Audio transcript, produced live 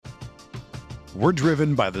We're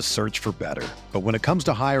driven by the search for better. But when it comes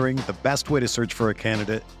to hiring, the best way to search for a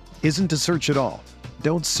candidate isn't to search at all.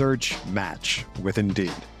 Don't search, match with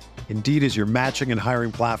Indeed. Indeed is your matching and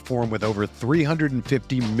hiring platform with over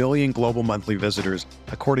 350 million global monthly visitors,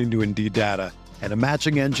 according to Indeed data, and a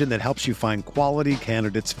matching engine that helps you find quality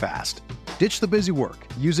candidates fast. Ditch the busy work.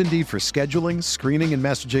 Use Indeed for scheduling, screening, and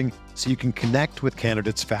messaging so you can connect with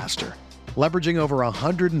candidates faster. Leveraging over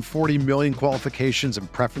 140 million qualifications and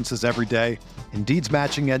preferences every day, Indeed's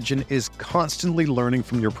matching engine is constantly learning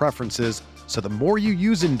from your preferences, so the more you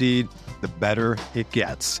use Indeed, the better it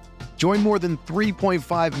gets. Join more than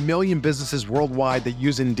 3.5 million businesses worldwide that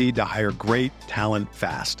use Indeed to hire great talent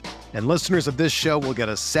fast. And listeners of this show will get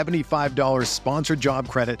a $75 sponsored job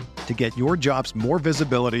credit to get your jobs more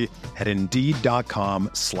visibility at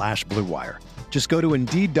Indeed.com/Blue Wire. Just go to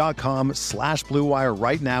Indeed.com/Blue Wire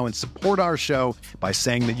right now and support our show by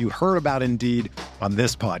saying that you heard about Indeed on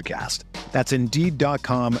this podcast. That's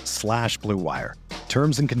Indeed.com/Blue Wire.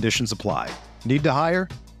 Terms and conditions apply. Need to hire?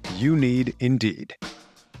 You need Indeed.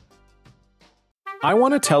 I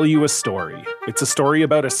want to tell you a story. It's a story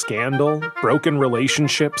about a scandal, broken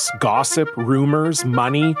relationships, gossip, rumors,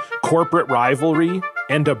 money, corporate rivalry,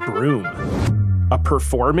 and a broom. A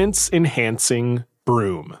performance-enhancing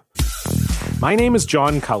broom. My name is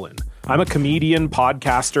John Cullen. I'm a comedian,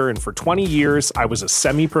 podcaster, and for 20 years, I was a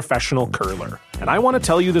semi-professional curler. And I want to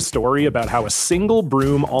tell you the story about how a single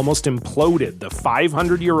broom almost imploded the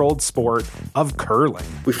 500-year-old sport of curling.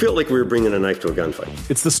 We feel like we were bringing a knife to a gunfight.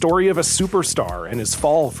 It's the story of a superstar and his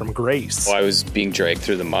fall from grace. Well, I was being dragged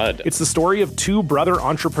through the mud. It's the story of two brother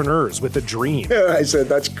entrepreneurs with a dream. I said,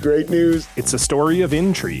 that's great news. It's a story of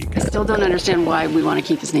intrigue. I still don't understand why we want to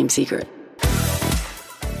keep his name secret.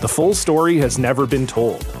 The full story has never been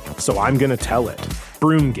told, so I'm going to tell it.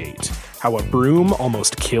 Broomgate, how a broom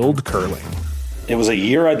almost killed curling. It was a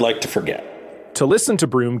year I'd like to forget. To listen to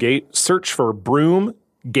Broomgate, search for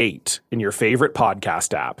Broomgate in your favorite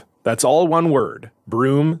podcast app. That's all one word,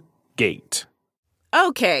 Broomgate.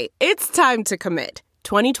 Okay, it's time to commit.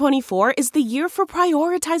 2024 is the year for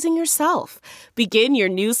prioritizing yourself. Begin your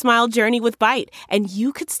new smile journey with Byte, and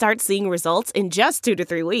you could start seeing results in just 2 to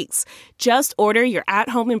 3 weeks. Just order your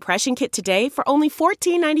at-home impression kit today for only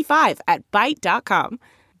 $14.95 at Byte.com.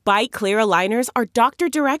 Byte Clear aligners are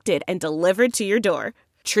doctor-directed and delivered to your door.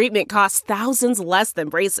 Treatment costs thousands less than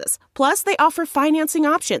braces. Plus, they offer financing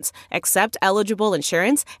options, accept eligible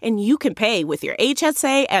insurance, and you can pay with your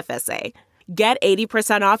HSA FSA. Get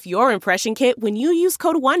 80% off your impression kit when you use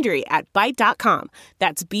code WONDERY at Byte.com.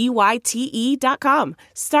 That's BYTE.com.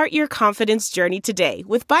 Start your confidence journey today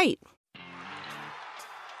with Byte.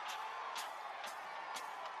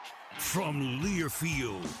 From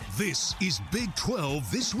Learfield, this is Big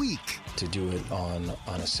 12 This Week. To do it on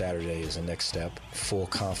a Saturday is the next step. Full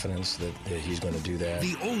confidence that he's going to do that.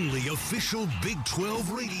 The only official Big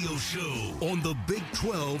 12 radio show on the Big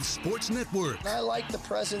 12 Sports Network. I like the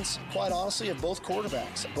presence, quite honestly, of both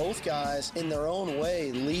quarterbacks. Both guys, in their own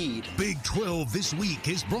way, lead. Big 12 This Week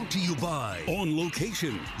is brought to you by On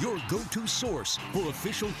Location, your go-to source for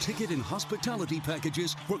official ticket and hospitality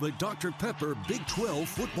packages for the Dr. Pepper Big 12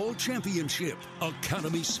 Football Championship.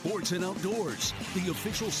 Academy Sports and Outdoors, the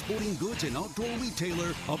official sporting goods and outdoor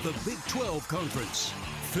retailer of the Big 12 Conference.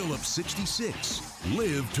 Phillips 66,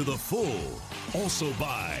 live to the full. Also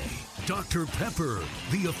by Dr. Pepper,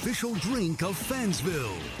 the official drink of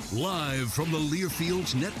Fansville. Live from the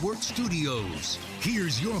Learfields Network studios,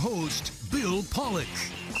 here's your host, Bill Pollock.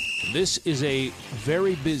 This is a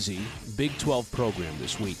very busy Big 12 program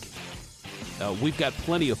this week. We've got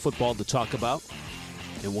plenty of football to talk about,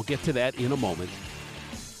 and we'll get to that in a moment.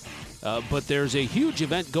 But there's a huge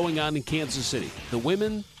event going on in Kansas City. The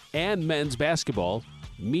women and men's basketball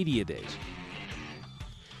media days.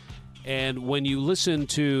 And when you listen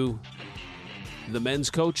to the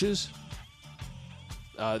men's coaches,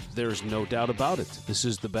 there's no doubt about it. This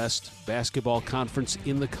is the best basketball conference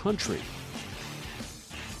in the country.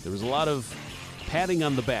 There was a lot of patting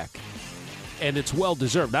on the back, and it's well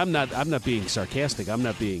deserved. I'm not being sarcastic. I'm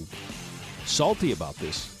not being salty about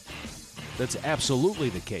this. That's absolutely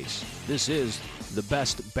the case. This is the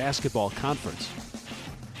best basketball conference.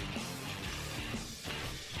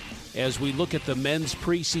 As we look at the men's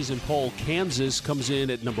preseason poll, Kansas comes in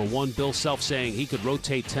at number 1. Bill Self saying he could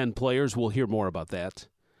rotate 10 players. We'll hear more about that.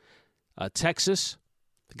 Texas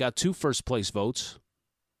got 2 first-place votes.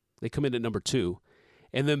 They come in at number 2.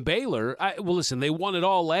 And then Baylor, well, listen, they won it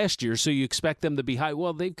all last year, so you expect them to be high.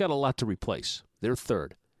 Well, they've got a lot to replace. They're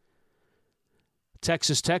 3rd.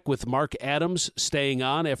 Texas Tech with Mark Adams staying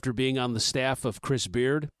on after being on the staff of Chris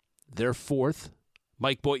Beard. They're 4th.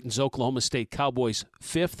 Mike Boynton's Oklahoma State Cowboys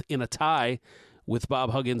 5th in a tie with Bob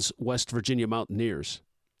Huggins' West Virginia Mountaineers.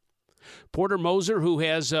 Porter Moser, who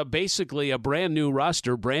has basically a brand-new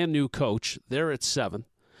roster, brand-new coach, they're at 7.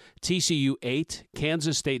 TCU 8,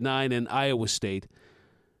 Kansas State 9, and Iowa State,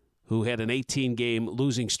 who had an 18-game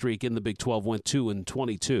losing streak in the Big 12, went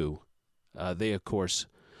 2-22. They, of course,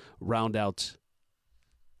 round out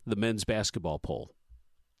the men's basketball poll.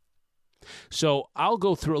 So I'll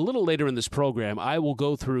go through a little later in this program. I will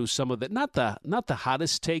go through some of the not the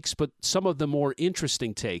hottest takes, but some of the more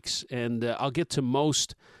interesting takes, and I'll get to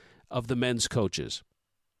most of the men's coaches.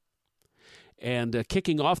 And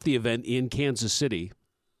kicking off the event in Kansas City,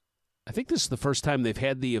 I think this is the first time they've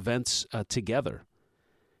had the events together.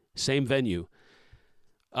 Same venue.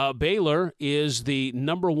 Baylor is the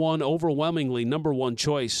overwhelmingly number one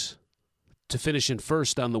choice to finish in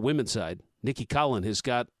first on the women's side. Nikki Collin has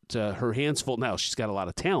got her hands full. Now, she's got a lot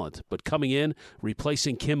of talent, but coming in,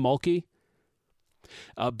 replacing Kim Mulkey.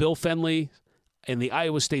 Bill Fenley and the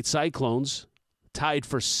Iowa State Cyclones tied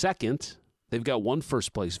for second. They've got one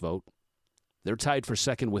first-place vote. They're tied for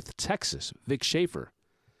second with Texas, Vic Schaefer,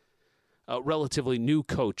 a relatively new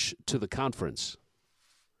coach to the conference.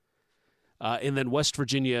 And then West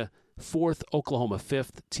Virginia 4th, Oklahoma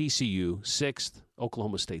 5th, TCU 6th,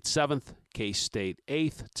 Oklahoma State 7th, K-State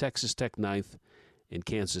 8th, Texas Tech 9th, and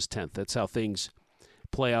Kansas 10th. That's how things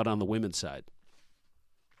play out on the women's side.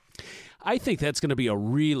 I think that's going to be a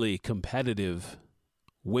really competitive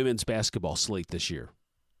women's basketball slate this year.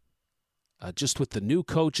 Just with the new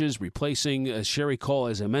coaches replacing Sherry Cole,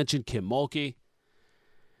 as I mentioned, Kim Mulkey.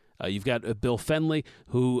 You've got Bill Fenley,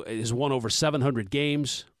 who has won over 700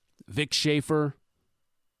 games. Vic Schaefer,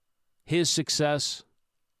 his success,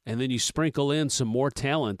 and then you sprinkle in some more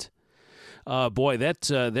talent. Boy,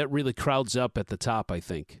 that really crowds up at the top, I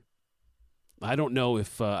think. I don't know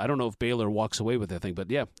if Baylor walks away with that thing, but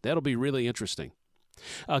yeah, that'll be really interesting.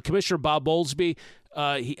 Commissioner Bob Bowlesby,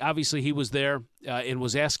 he was there and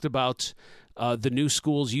was asked about the new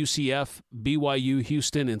schools, UCF, BYU,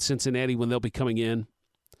 Houston, and Cincinnati, when they'll be coming in.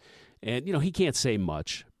 And, he can't say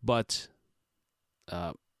much, but,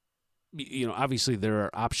 obviously there are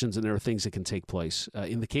options and there are things that can take place.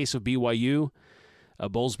 In the case of BYU,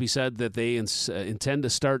 Bowlesby said that they intend to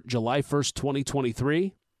start July 1st,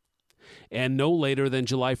 2023, and no later than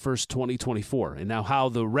July 1st, 2024. And now how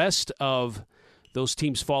the rest of those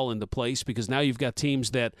teams fall into place, because now you've got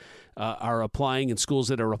teams that are applying and schools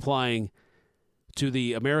that are applying to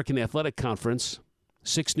the American Athletic Conference,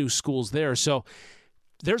 6 new schools there. So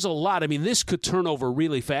there's a lot. I mean, this could turn over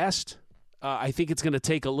really fast. I think it's going to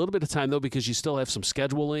take a little bit of time, though, because you still have some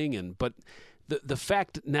scheduling. But the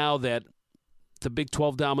fact now that the Big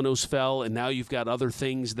 12 dominoes fell, and now you've got other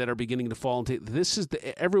things that are beginning to fall into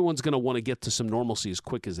everyone's going to want to get to some normalcy as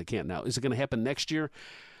quick as they can. Now, is it going to happen next year?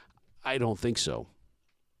 I don't think so.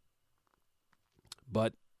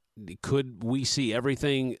 But could we see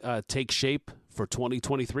everything take shape for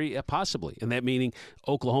 2023? Yeah, possibly. And that meaning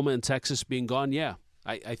Oklahoma and Texas being gone? Yeah,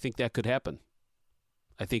 I think that could happen.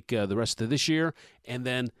 I think the rest of this year, and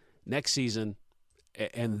then next season,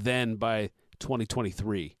 and then by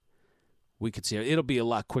 2023, we could see it. It'll be a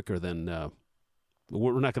lot quicker than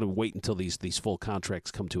we're not going to wait until these full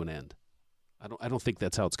contracts come to an end. I don't think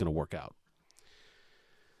that's how it's going to work out.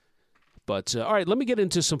 But, all right, let me get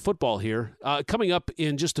into some football here. Coming up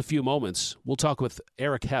in just a few moments, we'll talk with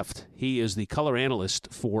Eric Heft. He is the color analyst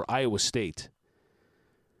for Iowa State.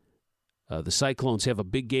 The Cyclones have a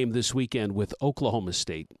big game this weekend with Oklahoma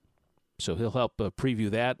State. So he'll help preview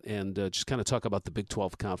that and just kind of talk about the Big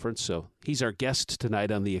 12 Conference. So he's our guest tonight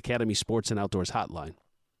on the Academy Sports and Outdoors Hotline.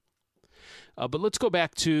 But let's go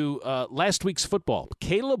back to last week's football.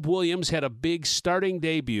 Caleb Williams had a big starting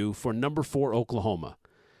debut for number 4 Oklahoma.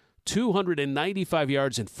 295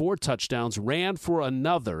 yards and 4 touchdowns, ran for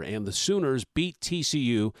another, and the Sooners beat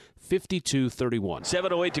TCU 52-31.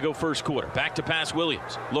 7:08 to go first quarter. Back to pass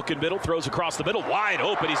Williams. Looking middle, throws across the middle, wide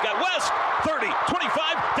open. He's got West, 30,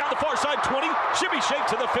 25, down the far side, 20, shimmy shake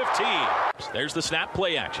to the 15. There's the snap,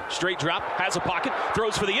 play action. Straight drop, has a pocket,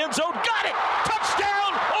 throws for the end zone, got it!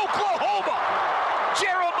 Touchdown, Oklahoma!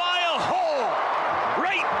 Jeremiah Hall,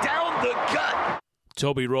 right down the gut.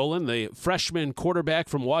 Toby Rowland, the freshman quarterback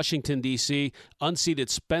from Washington, D.C., unseated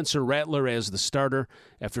Spencer Rattler as the starter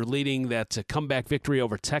after leading that comeback victory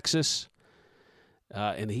over Texas.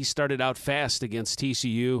 And he started out fast against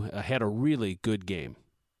TCU, had a really good game.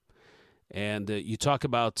 And you talk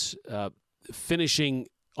about finishing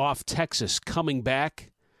off Texas, coming back.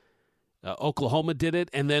 Oklahoma did it,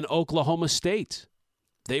 and then Oklahoma State.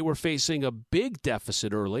 They were facing a big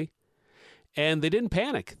deficit early. And they didn't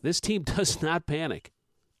panic. This team does not panic.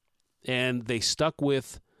 And they stuck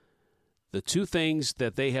with the two things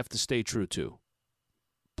that they have to stay true to.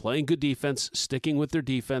 Playing good defense, sticking with their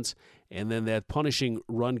defense, and then that punishing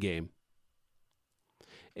run game.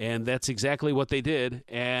 And that's exactly what they did,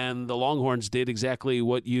 and the Longhorns did exactly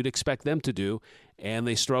what you'd expect them to do, and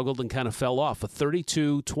they struggled and kind of fell off. A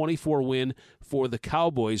 32-24 win for the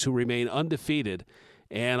Cowboys, who remain undefeated,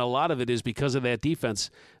 and a lot of it is because of that defense.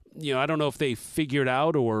 I don't know if they figured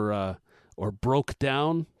out or broke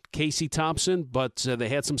down Casey Thompson, but they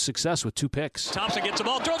had some success with 2 picks. Thompson gets the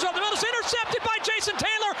ball, throws up the middle, it's intercepted by Jason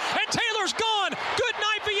Taylor, and Taylor's gone. Good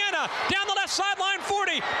night, Vienna. Down the left sideline,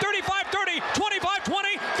 40, 35-30,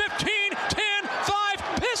 25-20,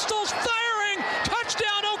 15-10-5. Pistols firing.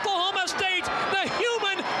 Touchdown, Oklahoma State. The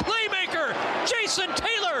human playmaker, Jason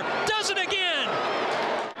Taylor, does it again.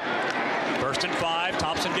 1st and 5.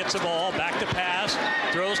 Thompson gets the ball, back to pass,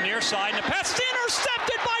 throws near side, and the pass is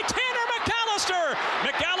intercepted by Tanner McAllister.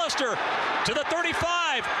 McAllister to the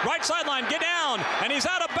 35, right sideline, get down, and he's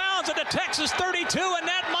out of bounds at the Texas 32, and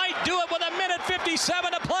that might do it with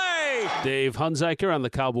 1:57 to play. Dave Hunziker on the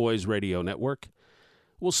Cowboys Radio Network.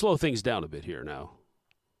 We'll slow things down a bit here now.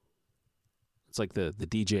 It's like the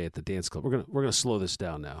DJ at the dance club. We're gonna slow this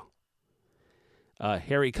down now.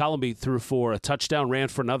 Harry Colomby threw for a touchdown, ran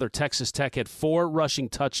for another. Texas Tech had 4 rushing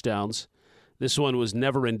touchdowns. This one was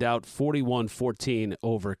never in doubt, 41-14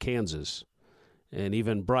 over Kansas. And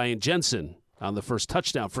even Brian Jensen on the first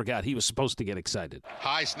touchdown forgot he was supposed to get excited.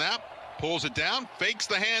 High snap, pulls it down, fakes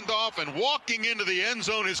the handoff, and walking into the end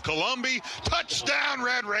zone is Colomby. Touchdown,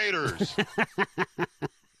 Red Raiders!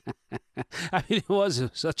 I mean, it was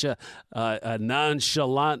such a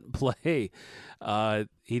nonchalant play.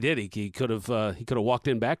 He did. He could have walked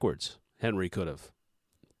in backwards. Henry could have,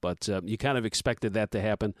 but you kind of expected that to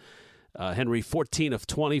happen. Henry, 14 of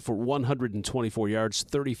 20 for 124 yards,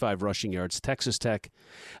 35 rushing yards. Texas Tech,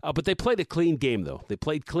 but they played a clean game though. They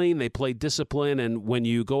played clean. They played discipline, and when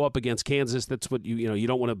you go up against Kansas, that's what you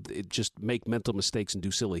don't want to just make mental mistakes and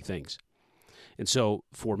do silly things. And so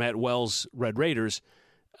for Matt Wells' Red Raiders,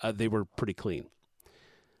 they were pretty clean.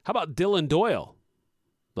 How about Dylan Doyle,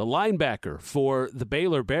 the linebacker for the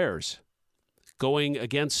Baylor Bears, going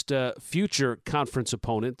against future conference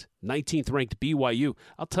opponent, 19th-ranked BYU.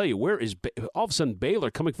 I'll tell you, where is all of a sudden Baylor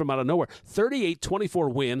coming from out of nowhere?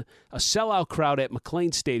 38-24 win, a sellout crowd at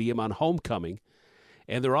McLean Stadium on homecoming,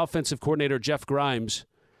 and their offensive coordinator, Jeff Grimes,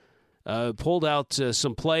 pulled out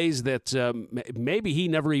some plays that maybe he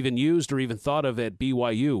never even used or even thought of at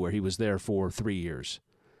BYU, where he was there for 3 years.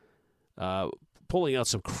 Pulling out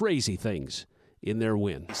some crazy things in their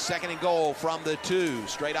win. 2nd and goal from the 2.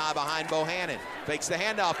 Straight eye behind Bohannon. Fakes the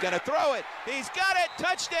handoff. Going to throw it. He's got it.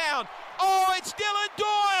 Touchdown. Oh, it's Dylan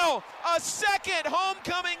Doyle. A second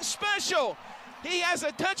homecoming special. He has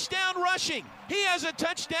a touchdown rushing. He has a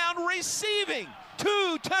touchdown receiving.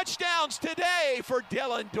 2 touchdowns today for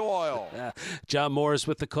Dylan Doyle. John Morris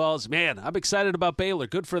with the calls. Man, I'm excited about Baylor.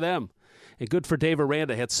 Good for them. And good for Dave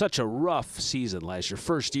Aranda. Had such a rough season last year,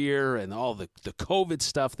 first year, and all the COVID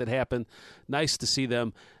stuff that happened. Nice to see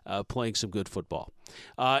them playing some good football.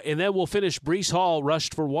 And then we'll finish. Breece Hall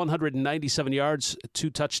rushed for 197 yards, 2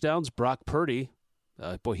 touchdowns. Brock Purdy,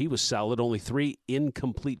 he was solid. Only 3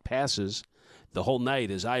 incomplete passes the whole night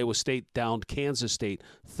as Iowa State downed Kansas State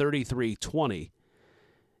 33-20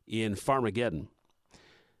 in Farmageddon.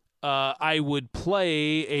 I would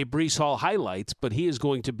play a Breece Hall highlight, but he is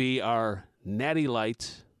going to be our Natty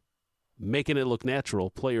Light, making it look natural,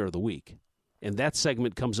 player of the week. And that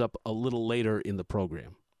segment comes up a little later in the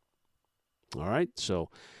program. All right, so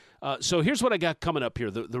here's what I got coming up here,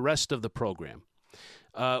 the rest of the program.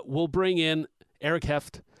 We'll bring in Eric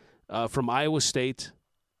Heft from Iowa State,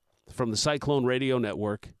 from the Cyclone Radio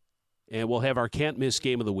Network, and we'll have our Can't Miss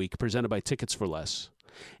Game of the Week presented by Tickets for Less.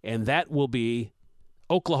 And that will be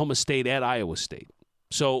Oklahoma State at Iowa State.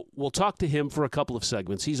 So we'll talk to him for a couple of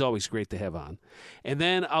segments. He's always great to have on. And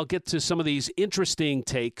then I'll get to some of these interesting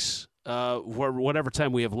takes, whatever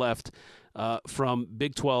time we have left, from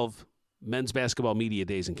Big 12 men's basketball media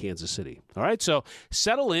days in Kansas City. All right, so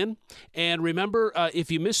settle in. And remember,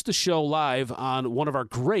 if you missed the show live on one of our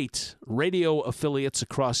great radio affiliates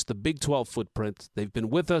across the Big 12 footprint, they've been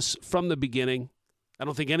with us from the beginning. I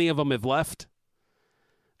don't think any of them have left.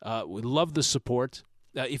 We love the support.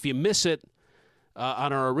 If you miss it,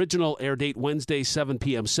 on our original air date, Wednesday, 7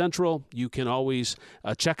 p.m. Central, you can always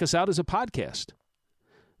check us out as a podcast.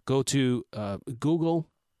 Go to Google,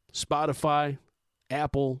 Spotify,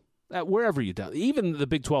 Apple, wherever you download, even the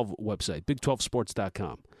Big 12 website,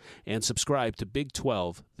 big12sports.com, and subscribe to Big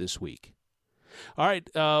 12 This Week. All right,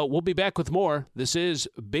 we'll be back with more. This is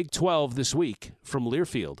Big 12 This Week from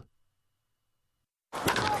Learfield.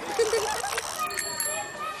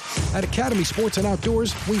 At Academy Sports and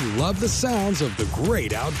Outdoors, we love the sounds of the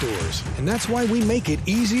great outdoors. And that's why we make it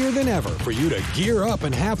easier than ever for you to gear up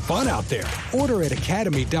and have fun out there. Order at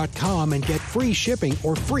academy.com and get free shipping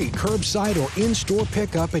or free curbside or in-store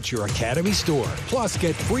pickup at your Academy store. Plus,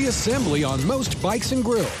 get free assembly on most bikes and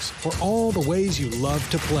grills for all the ways you love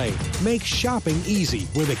to play. Make shopping easy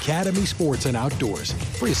with Academy Sports and Outdoors.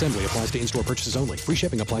 Free assembly applies to in-store purchases only. Free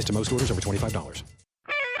shipping applies to most orders over $25.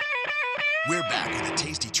 We're back with a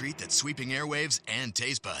tasty treat that's sweeping airwaves and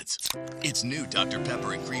taste buds. It's new Dr.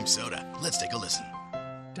 Pepper and Cream Soda. Let's take a listen.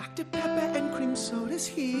 Dr. Pepper and Cream Soda's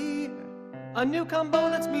here. A new combo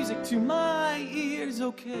that's music to my ears,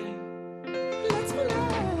 okay. Let's play.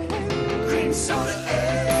 Cream Soda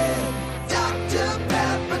and Dr.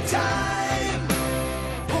 Pepper time.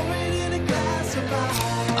 Pour it in a glass of ice.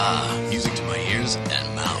 Ah, music to my ears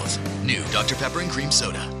and mouth. New Dr. Pepper and Cream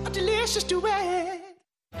Soda. A delicious duet.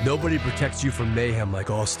 Nobody protects you from mayhem like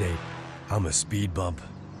Allstate. I'm a speed bump.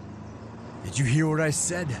 Did you hear what I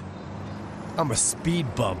said? I'm a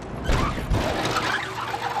speed bump.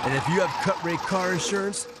 And if you have cut-rate car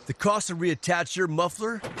insurance, the cost to reattach your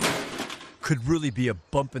muffler could really be a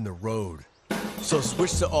bump in the road. So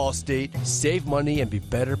switch to Allstate, save money, and be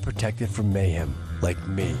better protected from mayhem, like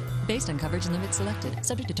me. Based on coverage and limits selected.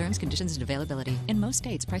 Subject to terms, conditions, and availability. In most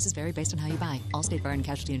states, prices vary based on how you buy. Allstate Fire and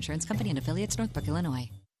Casualty Insurance Company and affiliates, Northbrook, Illinois.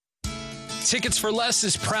 Tickets for Less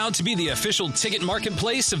is proud to be the official ticket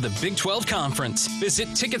marketplace of the Big 12 Conference. Visit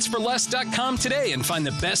ticketsforless.com today and find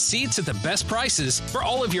the best seats at the best prices for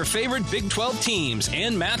all of your favorite Big 12 teams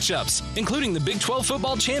and matchups, including the Big 12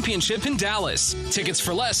 Football Championship in Dallas. Tickets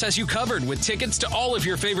for Less has you covered with tickets to all of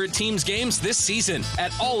your favorite teams' games this season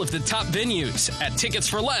at all of the top venues. At Tickets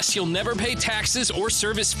for Less, you'll never pay taxes or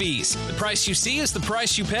service fees. The price you see is the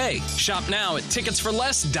price you pay. Shop now at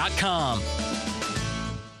ticketsforless.com.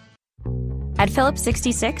 At Phillips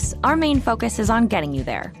 66, our main focus is on getting you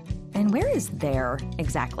there. And where is there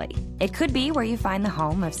exactly? It could be where you find the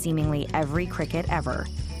home of seemingly every cricket ever.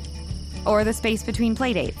 Or the space between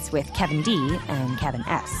playdates with Kevin D and Kevin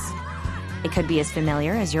S. It could be as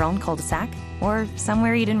familiar as your own cul-de-sac, or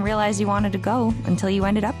somewhere you didn't realize you wanted to go until you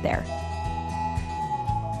ended up there.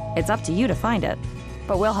 It's up to you to find it,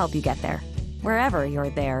 but we'll help you get there. Wherever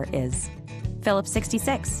your there is. Phillips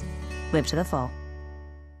 66. Live to the full.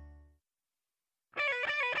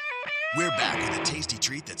 We're back with a tasty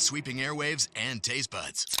treat that's sweeping airwaves and taste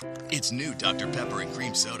buds. It's new Dr. Pepper and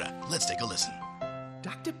Cream Soda. Let's take a listen.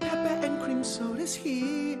 Dr. Pepper and Cream Soda's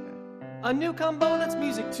here. A new combo that's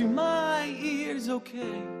music to my ears,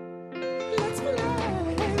 okay. Let's play.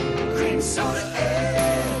 Cream Soda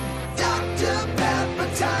and Dr. Pepper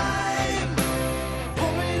time.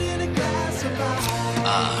 Pour it in a glass of ice.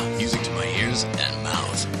 Ah, music to my ears and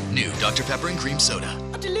mouth. New Dr. Pepper and Cream Soda.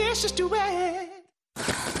 A delicious duet.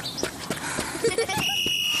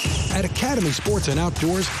 At Academy Sports and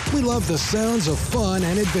Outdoors, we love the sounds of fun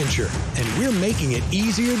and adventure, and we're making it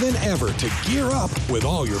easier than ever to gear up with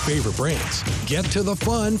all your favorite brands. Get to the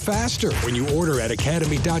fun faster when you order at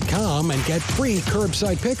academy.com and get free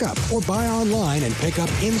curbside pickup, or buy online and pick up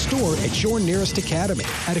in-store at your nearest Academy.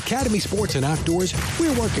 At Academy Sports and Outdoors,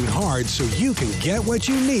 we're working hard so you can get what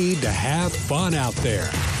you need to have fun out there.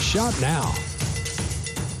 Shop now.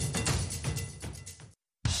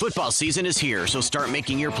 Football season is here, so start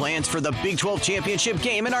making your plans for the Big 12 Championship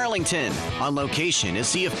game in Arlington. On Location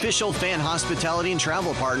is the official fan hospitality and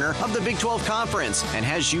travel partner of the Big 12 Conference and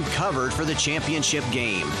has you covered for the championship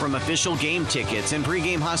game. From official game tickets and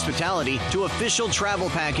pregame hospitality to official travel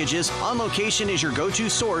packages, On Location is your go-to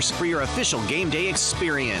source for your official game day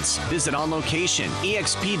experience. Visit On Location,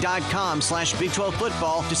 exp.com/Big 12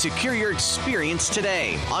 football to secure your experience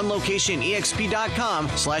today. On Location,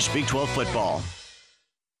 exp.com/Big 12 football.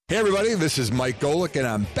 Hey everybody, this is Mike Golick, and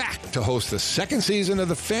I'm back to host the second season of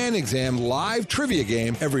the Fan Exam live trivia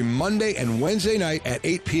game every Monday and Wednesday night at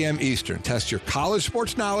 8 p.m. Eastern. Test your college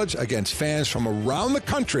sports knowledge against fans from around the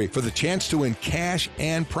country for the chance to win cash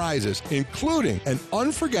and prizes, including an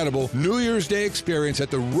unforgettable New Year's Day experience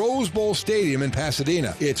at the Rose Bowl Stadium in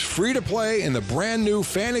Pasadena. It's free to play in the brand new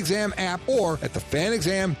Fan Exam app or at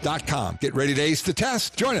thefanexam.com. Get ready to ace the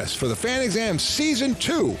test. Join us for the Fan Exam Season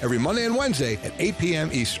 2 every Monday and Wednesday at 8 p.m.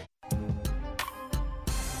 Eastern.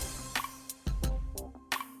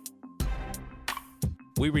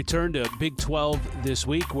 We return to Big 12 this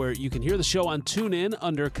week, where you can hear the show on TuneIn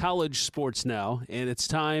under College Sports Now. And it's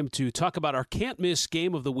time to talk about our can't-miss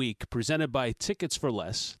game of the week, presented by Tickets for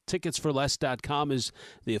Less. Ticketsforless.com is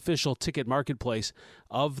the official ticket marketplace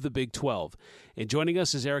of the Big 12. And joining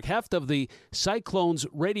us is Eric Heft of the Cyclones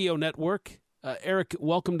Radio Network. Eric,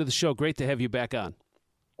 welcome to the show. Great to have you back on.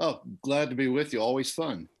 Oh, glad to be with you. Always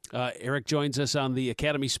fun. Eric joins us on the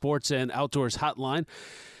Academy Sports and Outdoors Hotline.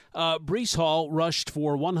 Breece Hall rushed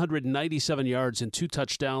for 197 yards and 2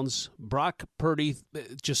 touchdowns. Brock Purdy,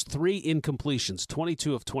 just 3 incompletions,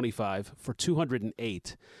 22 of 25 for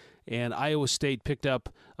 208. And Iowa State picked up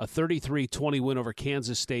a 33-20 win over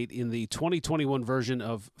Kansas State in the 2021 version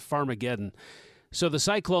of Farmageddon. So the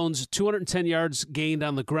Cyclones, 210 yards gained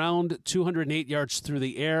on the ground, 208 yards through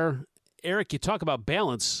the air. Eric, you talk about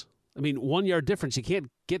balance. I mean, 1 yard difference. You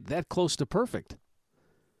can't get that close to perfect.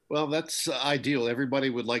 Well, that's ideal. Everybody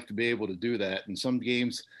would like to be able to do that. In some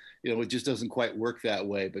games, it just doesn't quite work that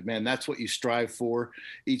way. But, man, that's what you strive for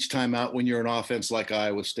each time out when you're an offense like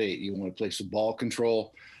Iowa State. You want to play some ball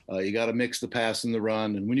control. You got to mix the pass and the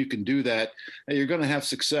run. And when you can do that, you're going to have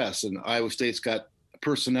success. And Iowa State's got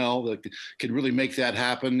personnel that can really make that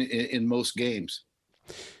happen in most games.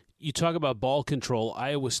 You talk about ball control.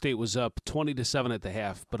 Iowa State was up 20-7 at the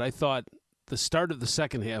half, but I thought the start of the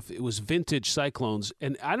second half, it was vintage Cyclones,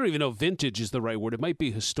 and I don't even know if vintage is the right word. It might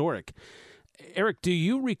be historic. Eric, do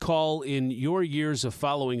you recall in your years of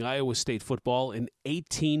following Iowa State football an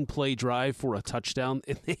 18-play drive for a touchdown?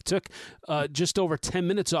 And they took just over 10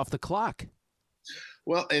 minutes off the clock.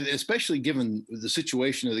 Well, and especially given the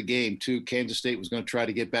situation of the game, too, Kansas State was going to try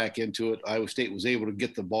to get back into it. Iowa State was able to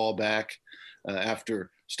get the ball back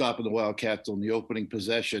after stopping the Wildcats on the opening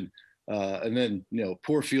possession. And then,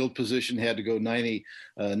 poor field position, had to go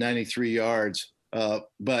 93 yards.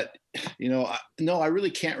 But, I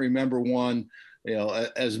really can't remember one,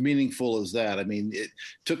 as meaningful as that. I mean, it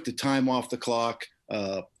took the time off the clock,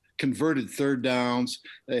 converted third downs.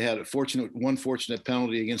 They had one fortunate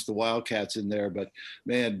penalty against the Wildcats in there. But,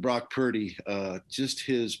 man, Brock Purdy, just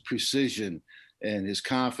his precision and his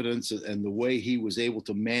confidence and the way he was able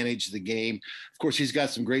to manage the game. Of course, he's got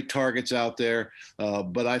some great targets out there,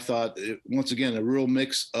 but I thought, once again, a real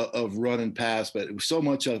mix of run and pass. But it was so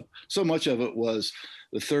much of it was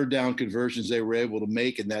the third down conversions they were able to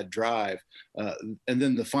make in that drive. And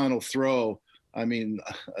then the final throw, I mean,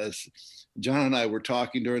 as John and I were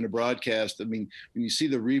talking during the broadcast, I mean, when you see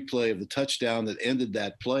the replay of the touchdown that ended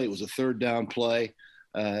that play, it was a third down play.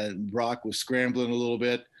 Brock was scrambling a little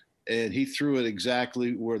bit, and he threw it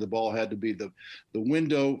exactly where the ball had to be. The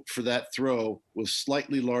window for that throw was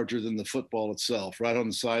slightly larger than the football itself, right on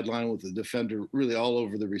the sideline with the defender really all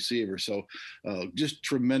over the receiver. So just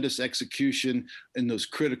tremendous execution in those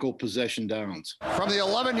critical possession downs. From the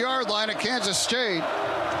 11-yard line at Kansas State,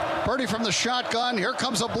 Purdy from the shotgun. Here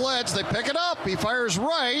comes a blitz. They pick it up. He fires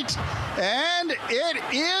right, and it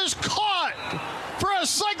is caught for a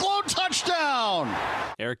Cyclone touchdown.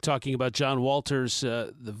 Eric talking about John Walters,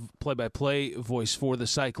 the play-by-play voice for the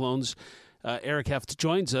Cyclones. Eric Heft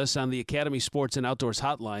joins us on the Academy Sports and Outdoors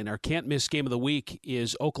Hotline. Our can't-miss game of the week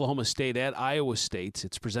is Oklahoma State at Iowa State.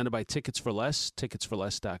 It's presented by Tickets for Less,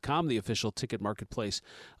 ticketsforless.com, the official ticket marketplace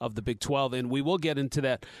of the Big 12. And we will get into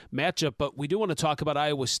that matchup, but we do want to talk about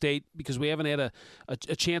Iowa State because we haven't had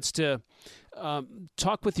a chance to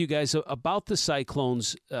talk with you guys about the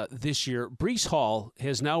Cyclones this year. Breece Hall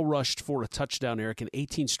has now rushed for a touchdown, Eric, in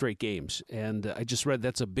 18 straight games. And I just read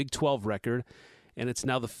that's a Big 12 record. And it's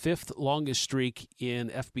now the 5th longest streak in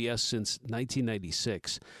FBS since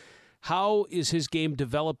 1996. How is his game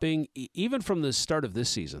developing, even from the start of this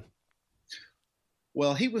season?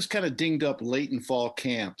 Well, he was kind of dinged up late in fall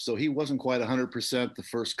camp, so he wasn't quite 100% the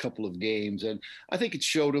first couple of games. And I think it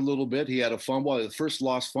showed a little bit. He had a fumble, the first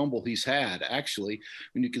lost fumble he's had, actually.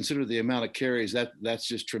 When you consider the amount of carries, that's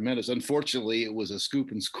just tremendous. Unfortunately, it was a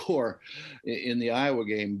scoop and score in the Iowa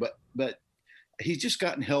game, but he's just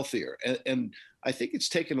gotten healthier. And I think it's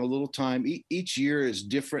taken a little time. Each year is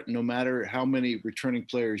different, no matter how many returning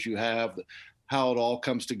players you have, how it all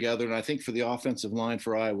comes together. And I think for the offensive line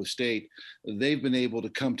for Iowa State, they've been able to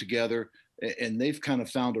come together and they've kind of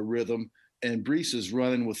found a rhythm. And Breece is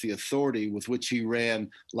running with the authority with which he ran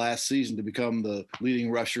last season to become the leading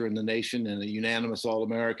rusher in the nation and a unanimous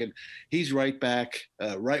All-American. He's right back,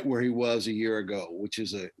 right where he was a year ago, which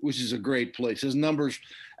is a great place. His numbers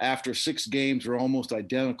after 6 games are almost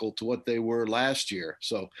identical to what they were last year.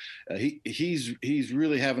 So he's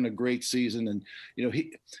really having a great season. And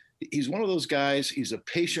he's one of those guys. He's a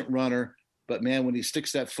patient runner, but man, when he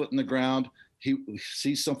sticks that foot in the ground, he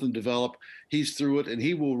sees something develop, he's through it, and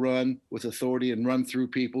he will run with authority and run through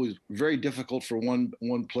people. He's very difficult for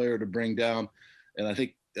one player to bring down. And I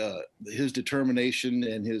think his determination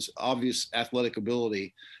and his obvious athletic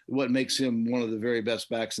ability, what makes him one of the very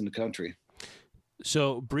best backs in the country.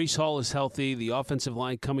 So Breece Hall is healthy, the offensive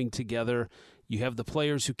line coming together. You have the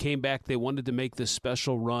players who came back. They wanted to make this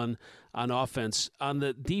special run on offense. On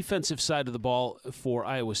the defensive side of the ball for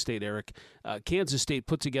Iowa State, Eric, Kansas State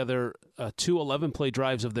put together 2 11-play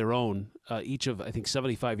drives of their own, each of, I think,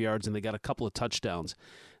 75 yards, and they got a couple of touchdowns.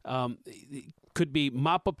 Could be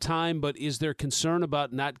mop-up time, but is there concern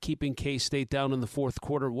about not keeping K-State down in the fourth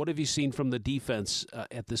quarter? What have you seen from the defense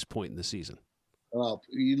at this point in the season? Well,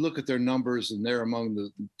 you look at their numbers, and they're among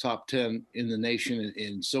the top 10 in the nation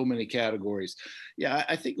in so many categories. Yeah,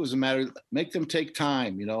 I think it was a matter of make them take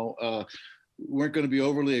time. Weren't going to be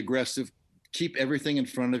overly aggressive. Keep everything in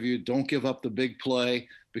front of you. Don't give up the big play,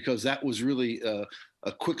 because that was really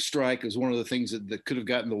a quick strike is one of the things that could have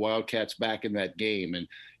gotten the Wildcats back in that game. And,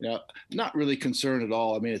 not really concerned at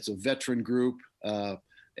all. I mean, it's a veteran group,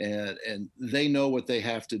 and they know what they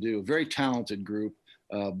have to do. A very talented group,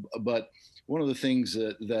 but one of the things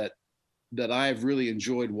that I've really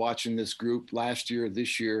enjoyed watching this group last year,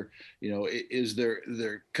 this year, is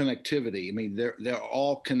their connectivity. I mean, they're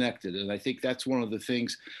all connected, and I think that's one of the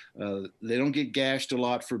things. They don't get gashed a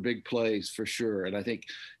lot for big plays, for sure. And I think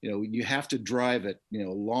you have to drive it.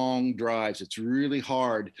 Long drives. It's really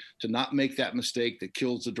hard to not make that mistake that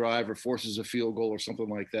kills the drive or forces a field goal or something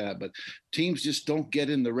like that. But teams just don't get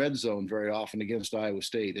in the red zone very often against Iowa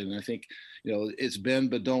State, and I think it's bend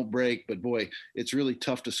but don't break. But boy, it's really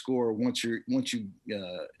tough to score once you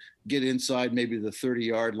get inside maybe the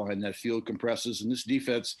 30-yard line. That field compresses, and this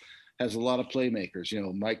defense has a lot of playmakers.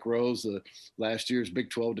 Mike Rose, last year's Big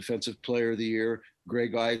 12 Defensive Player of the Year.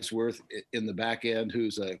 Greg Eisworth in the back end, who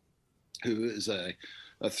is a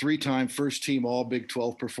 3-time first-team All Big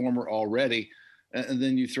 12 performer already. And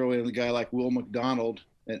then you throw in a guy like Will McDonald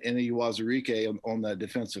and Eni Uwazurike on that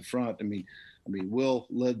defensive front. I mean, Will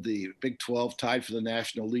led the Big 12, tied for the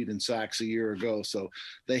national lead in sacks a year ago. So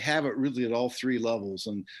they have it really at all three levels.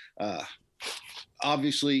 And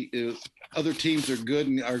obviously, other teams are good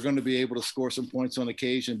and are going to be able to score some points on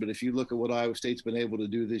occasion. But if you look at what Iowa State's been able to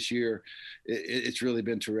do this year, it's really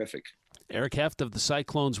been terrific. Eric Heft of the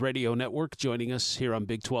Cyclones Radio Network joining us here on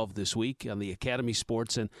Big 12 this week on the Academy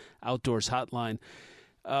Sports and Outdoors Hotline.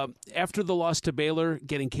 After the loss to Baylor,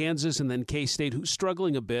 getting Kansas and then K-State, who's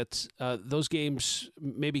struggling a bit, those games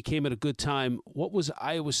maybe came at a good time. What was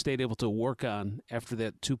Iowa State able to work on after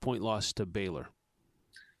that 2-point loss to Baylor?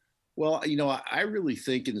 Well, I really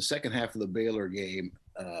think in the second half of the Baylor game,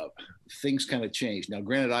 things kind of changed. Now,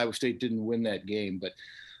 granted, Iowa State didn't win that game, but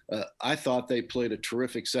I thought they played a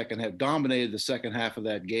terrific second half, dominated the second half of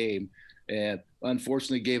that game, and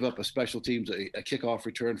unfortunately gave up a special teams, a kickoff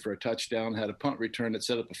return for a touchdown, had a punt return that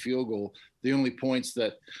set up a field goal. The only points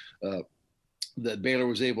that Baylor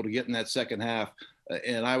was able to get in that second half,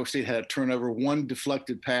 and Iowa State had a turnover, one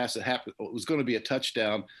deflected pass that happened. It was going to be a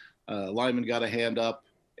touchdown. Lineman got a hand up,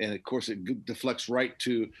 and of course it deflects right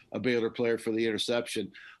to a Baylor player for the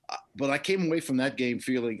interception. But I came away from that game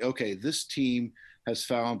feeling, okay, this team has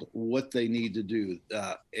found what they need to do.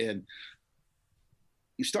 And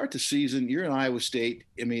you start the season, you're in Iowa State.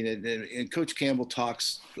 I mean, and Coach Campbell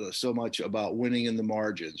talks so much about winning in the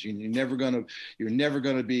margins. You're never going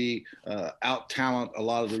to be out talent a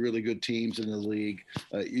lot of the really good teams in the league.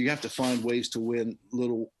 You have to find ways to win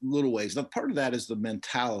little ways. Now, part of that is the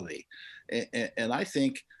mentality. And I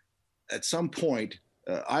think at some point,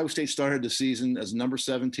 Iowa State started the season as number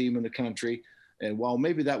 7 team in the country. And while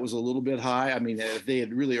maybe that was a little bit high, I mean, they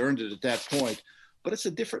had really earned it at that point. But it's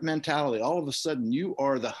a different mentality. All of a sudden, you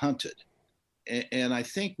are the hunted. And I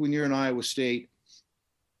think when you're in Iowa State,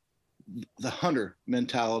 the hunter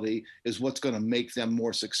mentality is what's going to make them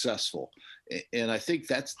more successful. And I think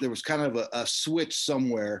there was kind of a switch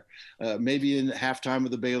somewhere, maybe in the halftime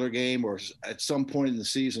of the Baylor game or at some point in the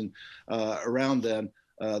season around then,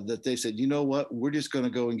 that they said, you know what, we're just going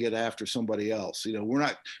to go and get after somebody else. We're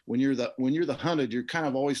not, when you're the hunted, you're kind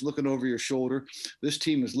of always looking over your shoulder. This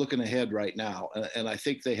team is looking ahead right now. And I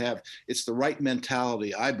think it's the right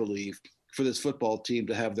mentality, I believe, for this football team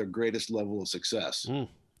to have their greatest level of success.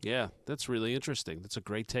 Yeah, that's really interesting. That's a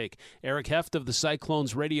great take. Eric Heft of the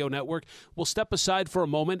Cyclones Radio Network. We'll step aside for a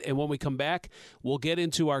moment, and when we come back, we'll get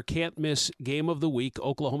into our can't-miss game of the week,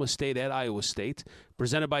 Oklahoma State at Iowa State,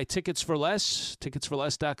 presented by Tickets for Less,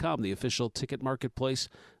 ticketsforless.com, the official ticket marketplace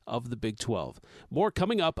of the Big 12. More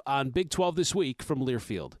coming up on Big 12 This Week from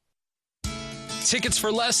Learfield. Tickets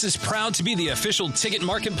for Less is proud to be the official ticket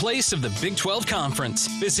marketplace of the Big 12 Conference.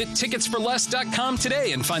 Visit ticketsforless.com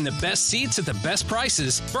today and find the best seats at the best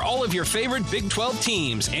prices for all of your favorite Big 12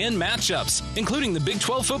 teams and matchups, including the Big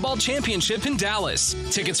 12 Football Championship in Dallas.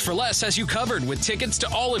 Tickets for Less has you covered with tickets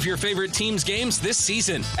to all of your favorite teams' games this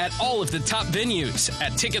season at all of the top venues.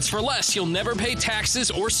 At Tickets for Less, you'll never pay taxes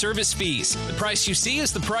or service fees. The price you see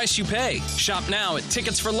is the price you pay. Shop now at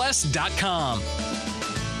ticketsforless.com.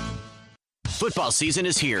 Football season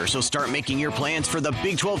is here, so start making your plans for the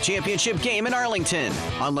Big 12 Championship game in Arlington.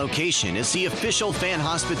 On Location is the official fan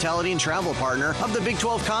hospitality and travel partner of the Big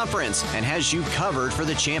 12 Conference and has you covered for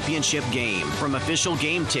the championship game. From official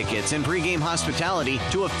game tickets and pregame hospitality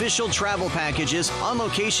to official travel packages, On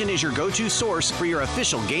Location is your go-to source for your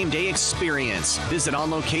official game day experience. Visit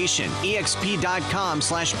On Location,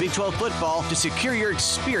 exp.com/Big 12 football to secure your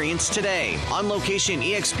experience today. On Location,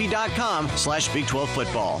 exp.com/Big 12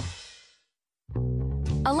 football.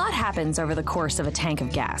 A lot happens over the course of a tank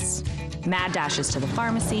of gas. Mad dashes to the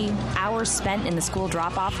pharmacy, hours spent in the school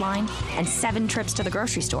drop-off line, and 7 trips to the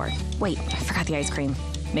grocery store. Wait, I forgot the ice cream.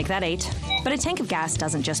 Make that 8. But a tank of gas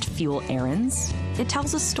doesn't just fuel errands. It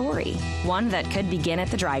tells a story. One that could begin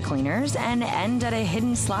at the dry cleaners and end at a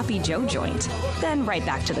hidden Sloppy Joe joint. Then right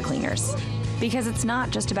back to the cleaners. Because it's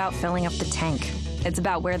not just about filling up the tank. It's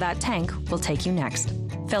about where that tank will take you next.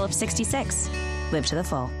 Phillips 66. Live to the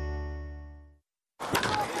full.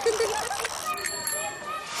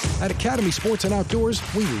 At Academy Sports and Outdoors,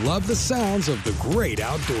 we love the sounds of the great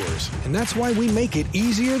outdoors. And that's why we make it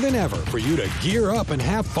easier than ever for you to gear up and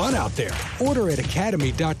have fun out there. Order at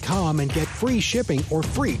academy.com and get free shipping or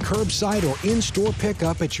free curbside or in-store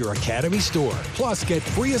pickup at your Academy store. Plus, get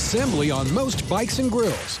free assembly on most bikes and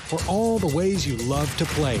grills for all the ways you love to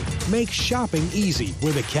play. Make shopping easy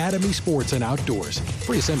with Academy Sports and Outdoors.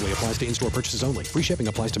 Free assembly applies to in-store purchases only. Free shipping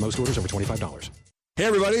applies to most orders over $25. Hey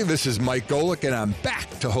everybody, this is Mike Golick, and I'm back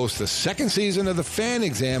to host the second season of the Fan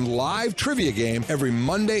Exam live trivia game every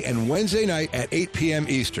Monday and Wednesday night at 8 p.m.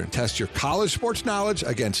 Eastern. Test your college sports knowledge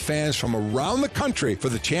against fans from around the country for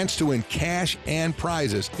the chance to win cash and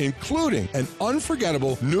prizes, including an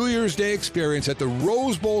unforgettable New Year's Day experience at the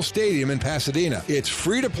Rose Bowl Stadium in Pasadena. It's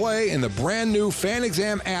free to play in the brand new Fan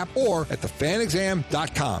Exam app or at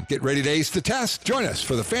thefanexam.com. Get ready to ace the test. Join us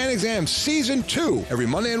for the Fan Exam Season 2 every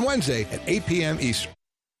Monday and Wednesday at 8 p.m. Eastern.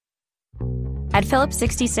 At Phillips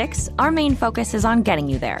 66, our main focus is on getting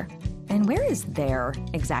you there. And where is there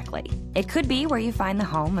exactly? It could be where you find the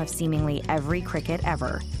home of seemingly every cricket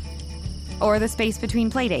ever. Or the space between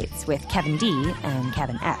playdates with Kevin D and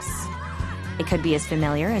Kevin S. It could be as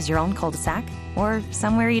familiar as your own cul-de-sac, or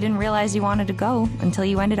somewhere you didn't realize you wanted to go until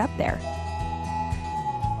you ended up there.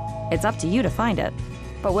 It's up to you to find it,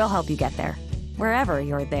 but we'll help you get there, wherever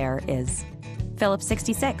your there is. Phillips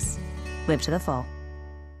 66. Live to the full.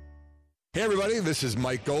 Hey everybody, this is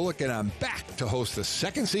Mike Golick, and I'm back to host the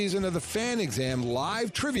second season of the Fan Exam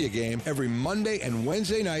live trivia game every Monday and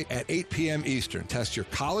Wednesday night at 8 p.m. Eastern. Test your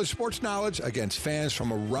college sports knowledge against fans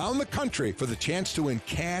from around the country for the chance to win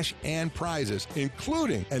cash and prizes,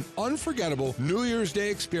 including an unforgettable New Year's Day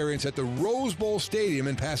experience at the Rose Bowl Stadium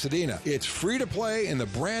in Pasadena. It's free to play in the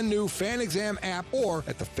brand new Fan Exam app or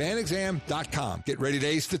at thefanexam.com. Get ready to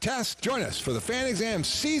ace the test. Join us for the Fan Exam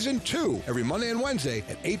Season 2 every Monday and Wednesday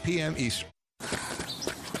at 8 p.m. Eastern.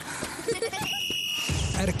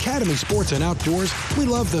 At Academy Sports and Outdoors, we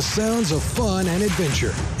love the sounds of fun and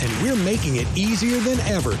adventure, and we're making it easier than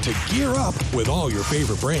ever to gear up with all your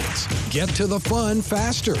favorite brands. Get to the fun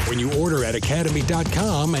faster when you order at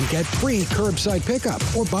academy.com and get free curbside pickup,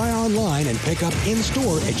 or buy online and pick up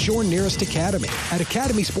in-store at your nearest Academy. At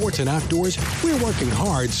Academy Sports and Outdoors, we're working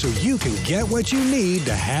hard so you can get what you need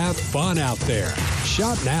to have fun out there.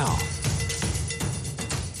 Shop now.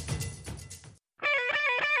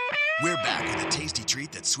 We're back with a tasty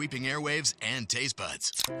treat that's sweeping airwaves and taste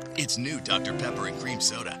buds. It's new Dr. Pepper and Cream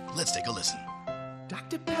Soda. Let's take a listen.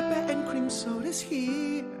 Dr. Pepper and Cream Soda's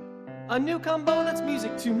here. A new combo that's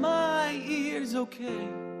music to my ears, okay.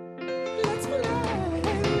 Let's play.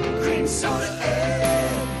 Cream Soda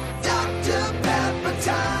and Dr. Pepper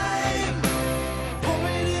time. Pour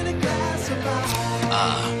it in a glass of ice.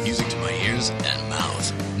 Ah, music to my ears and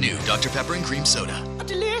mouth. New Dr. Pepper and Cream Soda. A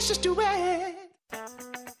delicious duet.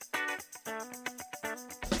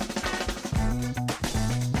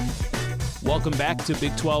 Welcome back to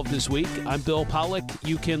Big 12 This Week. I'm Bill Pollock.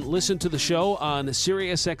 You can listen to the show on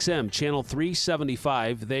Sirius XM, Channel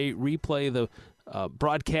 375. They replay the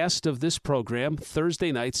broadcast of this program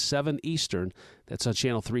Thursday nights, 7 Eastern. That's on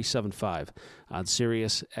Channel 375 on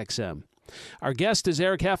Sirius XM. Our guest is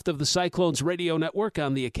Eric Heft of the Cyclones Radio Network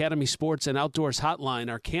on the Academy Sports and Outdoors Hotline.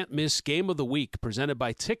 Our can't-miss Game of the Week presented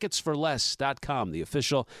by TicketsForLess.com, the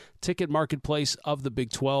official ticket marketplace of the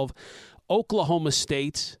Big 12. Oklahoma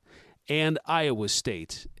State and Iowa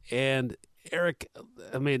State. And, Eric,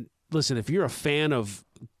 I mean, listen, if you're a fan of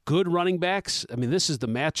good running backs, I mean, this is the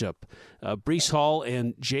matchup. Breece Hall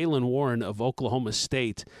and Jaylen Warren of Oklahoma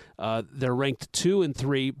State. They're ranked 2 and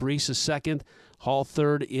 3. Breece is second. Hall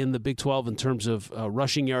third in the Big 12 in terms of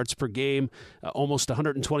rushing yards per game, almost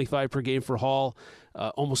 125 per game for Hall,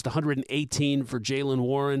 almost 118 for Jaylen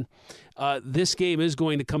Warren. This game is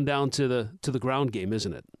going to come down to the ground game,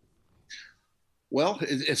 isn't it? Well,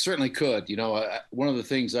 it certainly could. You know, one of the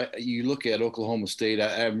things you look at Oklahoma State,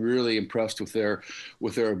 I'm really impressed with their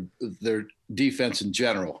defense in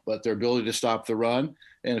general, but their ability to stop the run.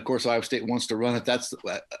 And of course, Iowa State wants to run it. That's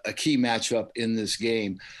a key matchup in this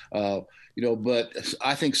game. But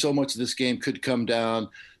I think so much of this game could come down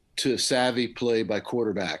to savvy play by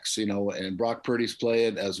quarterbacks, and Brock Purdy's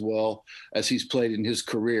playing as well as he's played in his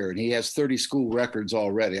career. And he has 30 school records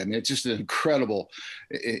already. I mean, it's just an incredible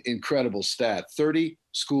stat, 30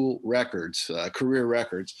 school records, career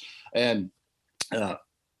records. And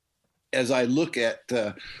as I look at,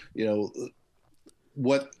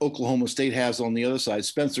 what Oklahoma State has on the other side,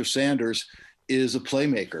 Spencer Sanders is a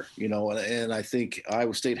playmaker, and I think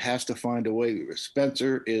Iowa State has to find a way.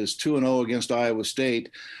 Spencer is 2-0 against Iowa State.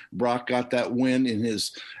 Brock got that win in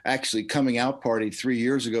his actually coming out party 3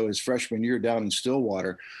 years ago, his freshman year down in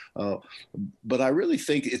Stillwater. But I really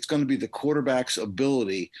think it's going to be the quarterback's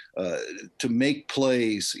ability to make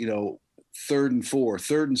plays, 3rd and 4,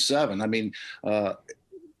 3rd and 7. I mean,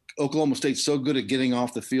 Oklahoma State's so good at getting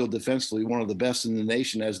off the field defensively, one of the best in the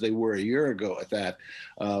nation as they were a year ago at that.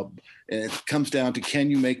 And it comes down to,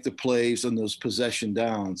 can you make the plays on those possession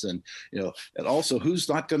downs? And, and also who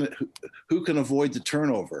can avoid the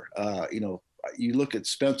turnover? You look at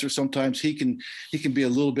Spencer, sometimes he can be a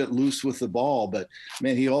little bit loose with the ball, but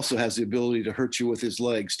man, he also has the ability to hurt you with his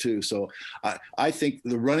legs too. So I think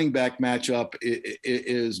the running back matchup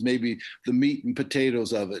is maybe the meat and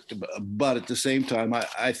potatoes of it. But at the same time,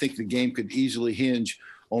 I think the game could easily hinge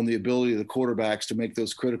on the ability of the quarterbacks to make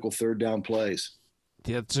those critical 3rd down plays.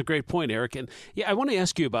 Yeah, that's a great point, Eric. And yeah, I want to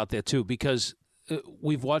ask you about that too, because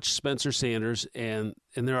we've watched Spencer Sanders and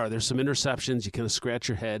there's some interceptions. You kind of scratch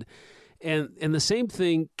your head. And the same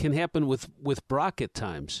thing can happen with Brock at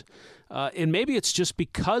times. And maybe it's just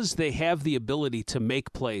because they have the ability to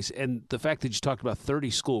make plays. And the fact that you talked about 30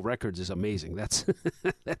 school records is amazing. That's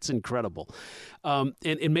that's incredible. And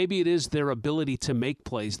maybe it is their ability to make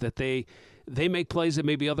plays that they make plays that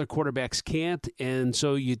maybe other quarterbacks can't. And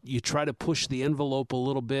so you try to push the envelope a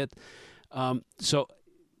little bit. So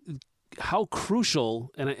how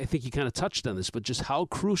crucial, and I think you kind of touched on this, but just how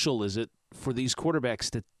crucial is it for these quarterbacks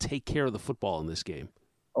to take care of the football in this game?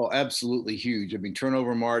 Oh, absolutely huge. I mean,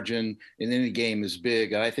 turnover margin in any game is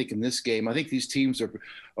big. And I think in this game, I think these teams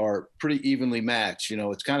are pretty evenly matched.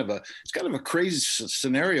 It's kind of a crazy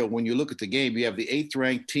scenario when you look at the game. You have the 8th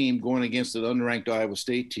ranked team going against an unranked Iowa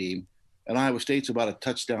State team, and Iowa State's about a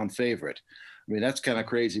touchdown favorite. I mean, that's kind of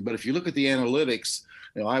crazy. But if you look at the analytics,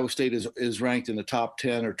 Iowa State is ranked in the top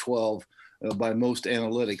 10 or 12 by most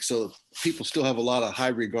analytics. So people still have a lot of high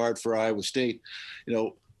regard for Iowa State,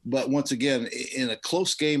 but once again, in a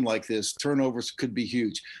close game like this, turnovers could be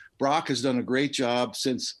huge. Brock has done a great job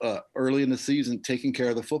since early in the season taking care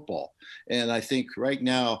of the football. And I think right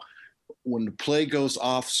now, when the play goes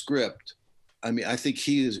off script, I mean, I think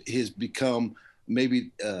he has become maybe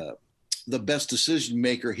the best decision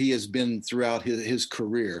maker he has been throughout his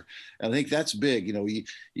career. And I think that's big.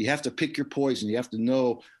 You have to pick your poison. You have to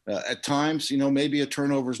know at times, maybe a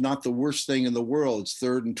turnover is not the worst thing in the world. It's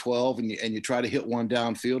 3rd and 12 and you try to hit one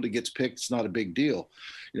downfield, it gets picked. It's not a big deal,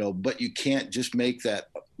 but you can't just make that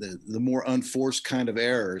the more unforced kind of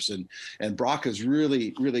errors. And Brock has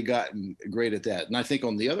really, really gotten great at that. And I think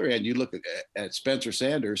on the other end, you look at Spencer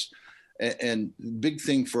Sanders, and the big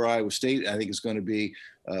thing for Iowa State, I think, is going to be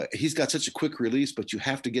he's got such a quick release, but you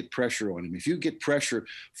have to get pressure on him. If you get pressure,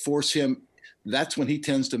 force him, that's when he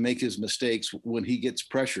tends to make his mistakes, when he gets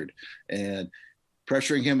pressured. And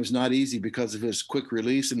pressuring him is not easy because of his quick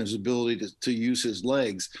release and his ability to use his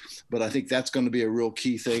legs. But I think that's going to be a real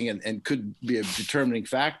key thing and could be a determining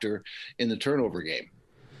factor in the turnover game.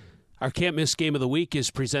 Our Can't Miss Game of the Week is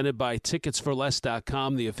presented by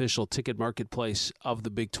TicketsForLess.com, the official ticket marketplace of the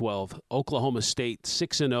Big 12. Oklahoma State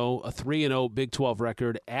 6-0, a 3-0 Big 12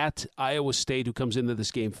 record at Iowa State, who comes into this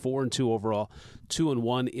game 4-2 overall,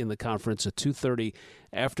 2-1 in the conference, a 2:30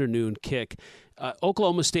 afternoon kick.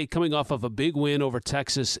 Oklahoma State coming off of a big win over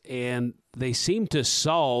Texas, and they seem to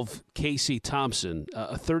solve Casey Thompson,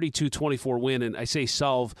 a 32-24 win. And I say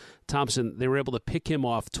solve Thompson, they were able to pick him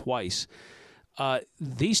off twice.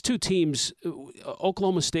 These two teams,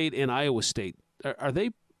 Oklahoma State and Iowa State, are they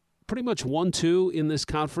pretty much 1-2 in this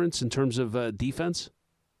conference in terms of defense?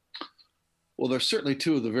 Well, they're certainly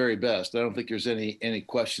two of the very best. I don't think there's any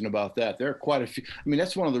question about that. There are quite a few. I mean,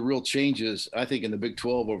 that's one of the real changes, I think, in the Big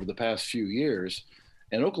 12 over the past few years.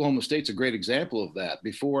 And Oklahoma State's a great example of that.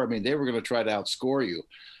 Before, I mean, they were going to try to outscore you.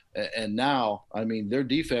 And now, I mean, their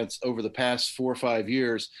defense over the past 4 or 5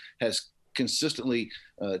 years has consistently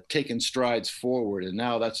taken strides forward. And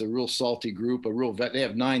now that's a real salty group, a real vet. They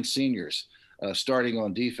have 9 seniors starting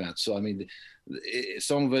on defense. So, I mean,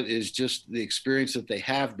 some of it is just the experience that they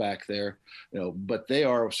have back there, but they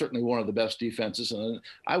are certainly one of the best defenses. And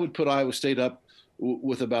I would put Iowa State up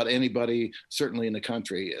with about anybody, certainly in the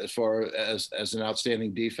country, as far as an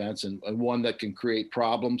outstanding defense and one that can create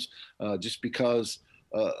problems just because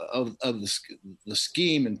of the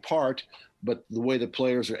scheme in part, but the way the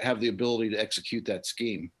players have the ability to execute that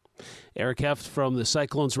scheme. Eric Heft from the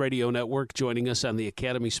Cyclones Radio Network joining us on the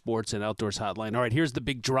Academy Sports and Outdoors Hotline. All right, here's the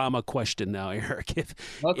big drama question now, Eric. If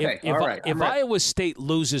Iowa State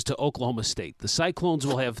loses to Oklahoma State, the Cyclones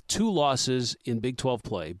will have 2 losses in Big 12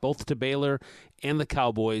 play, both to Baylor and the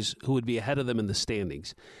Cowboys, who would be ahead of them in the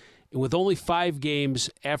standings. And with only 5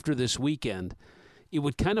 games after this weekend, it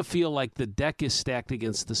would kind of feel like the deck is stacked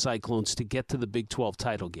against the Cyclones to get to the Big 12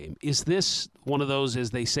 title game. Is this one of those,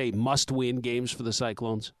 as they say, must-win games for the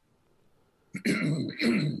Cyclones?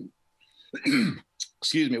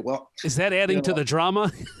 Excuse me. Well, is that adding to the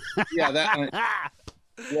drama? Yeah, that.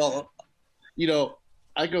 Well,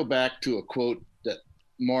 I go back to a quote that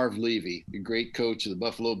Marv Levy, the great coach of the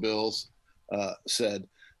Buffalo Bills, said.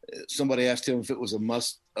 Somebody asked him if it was a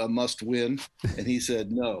must win, and he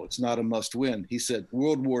said, "No, it's not a must win." He said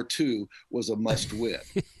World War II was a must win.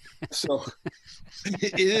 So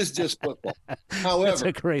it is just football. However, that's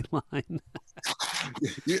a great line.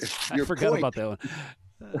 I forgot about that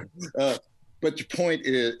one. But your point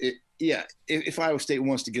is, if Iowa State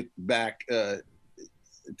wants to get back to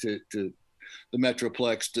the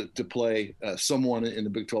Metroplex to play someone in the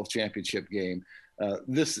Big 12 championship game,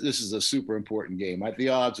 this is a super important game. The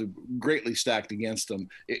odds are greatly stacked against them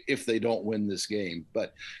if they don't win this game.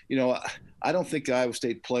 But, I don't think Iowa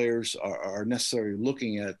State players are necessarily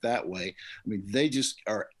looking at it that way. I mean, they just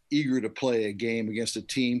are eager to play a game against a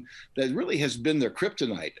team that really has been their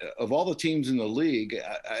kryptonite. Of all the teams in the league,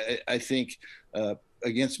 I think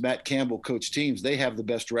against Matt Campbell coach teams, they have the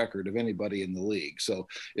best record of anybody in the league. So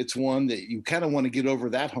it's one that you kind of want to get over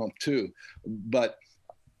that hump too. But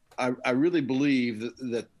I really believe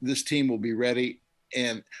that this team will be ready,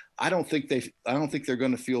 and I don't think they're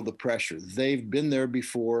going to feel the pressure. They've been there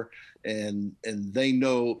before, and they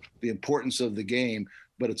know the importance of the game.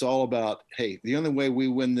 But it's all about, hey, the only way we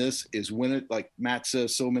win this is win it, like Matt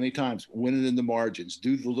says so many times, win it in the margins.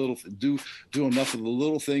 Do enough of the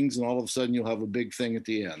little things, and all of a sudden you'll have a big thing at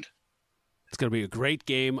the end. It's going to be a great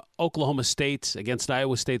game. Oklahoma State against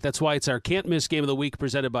Iowa State. That's why it's our can't-miss game of the week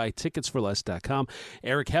presented by TicketsForLess.com.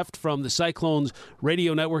 Eric Heft from the Cyclones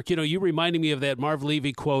Radio Network. You reminding me of that Marv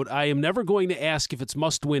Levy quote, I am never going to ask if it's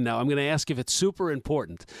must-win now. I'm going to ask if it's super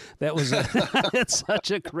important. That was it's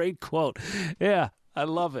such a great quote. Yeah, I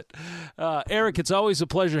love it. Eric, it's always a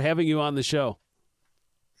pleasure having you on the show.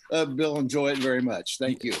 Bill, enjoy it very much.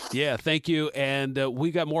 Thank you. Yeah, thank you. And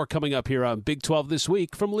we got more coming up here on Big 12 This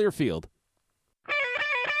Week from Learfield.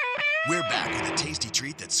 We're back with a tasty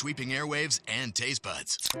treat that's sweeping airwaves and taste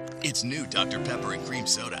buds. It's new Dr. Pepper and Cream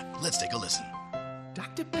Soda. Let's take a listen.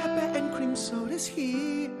 Dr. Pepper and Cream Soda's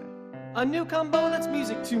here. A new combo that's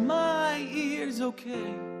music to my ears,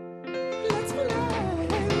 okay. Let's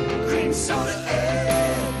relax. Cream Soda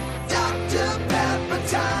and Dr. Pepper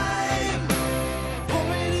time.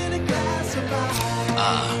 Pour it in a glass of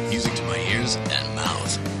ice. Music to my ears and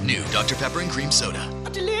mouth. New Dr. Pepper and Cream Soda. A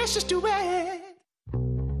delicious duet.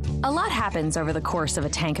 A lot happens over the course of a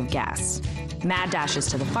tank of gas. Mad dashes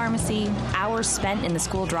to the pharmacy, hours spent in the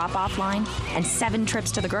school drop-off line, and 7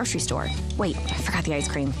 trips to the grocery store. Wait, I forgot the ice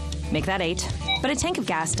cream. Make that 8. But a tank of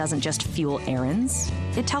gas doesn't just fuel errands.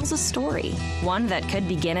 It tells a story. One that could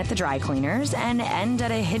begin at the dry cleaners and end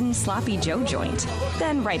at a hidden Sloppy Joe joint.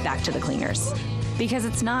 Then right back to the cleaners. Because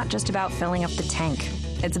it's not just about filling up the tank.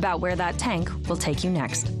 It's about where that tank will take you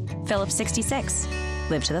next. Phillips 66.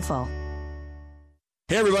 Live to the full.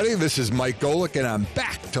 Hey everybody, this is Mike Golick, and I'm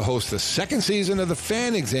back to host the second season of the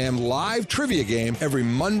Fan Exam live trivia game every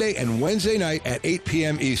Monday and Wednesday night at 8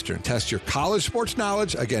 p.m. Eastern. Test your college sports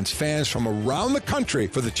knowledge against fans from around the country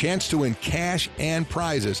for the chance to win cash and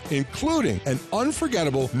prizes, including an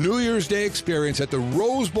unforgettable New Year's Day experience at the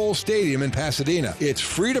Rose Bowl Stadium in Pasadena. It's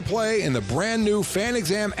free to play in the brand new Fan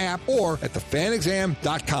Exam app or at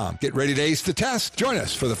thefanexam.com. Get ready to ace the test. Join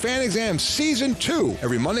us for the Fan Exam Season 2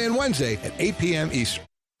 every Monday and Wednesday at 8 p.m. Eastern.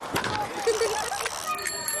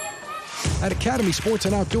 At Academy Sports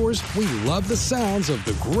and Outdoors, we love the sounds of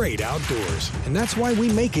the great outdoors. And that's why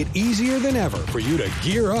we make it easier than ever for you to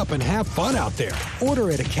gear up and have fun out there. Order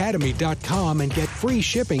at academy.com and get free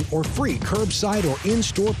shipping or free curbside or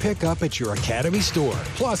in-store pickup at your Academy store.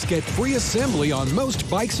 Plus, get free assembly on most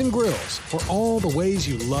bikes and grills for all the ways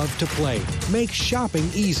you love to play. Make shopping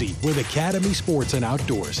easy with Academy Sports and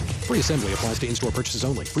Outdoors. Free assembly applies to in-store purchases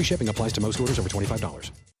only. Free shipping applies to most orders over $25.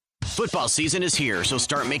 Football season is here, so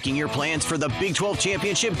start making your plans for the Big 12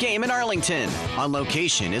 Championship game in Arlington. On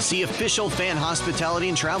Location is the official fan hospitality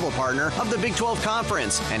and travel partner of the Big 12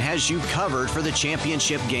 Conference and has you covered for the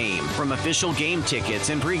championship game. From official game tickets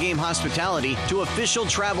and pregame hospitality to official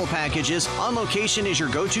travel packages, On Location is your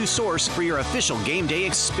go-to source for your official game day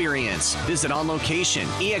experience. Visit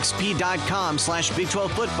OnLocationEXP.com/Big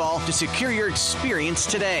 12 football to secure your experience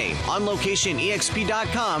today.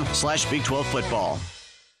 OnLocationEXP.com/Big 12 football.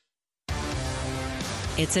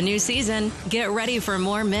 It's a new season. Get ready for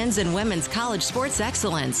more men's and women's college sports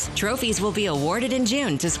excellence. Trophies will be awarded in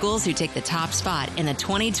June to schools who take the top spot in the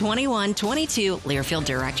 2021-22 Learfield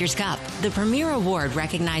Directors Cup. The premier award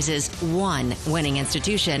recognizes one winning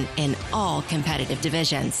institution in all competitive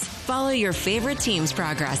divisions. Follow your favorite team's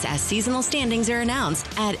progress as seasonal standings are announced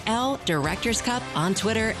at L Directors Cup on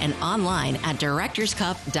Twitter and online at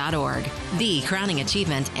directorscup.org. The crowning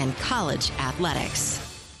achievement in college athletics.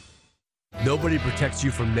 Nobody protects you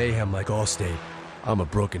from mayhem like Allstate. I'm a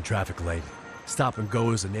broken traffic light. Stop and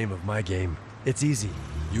go is the name of my game. It's easy.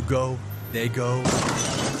 You go, they go.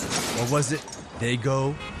 Or was it they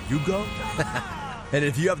go, you go? And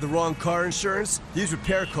if you have the wrong car insurance, these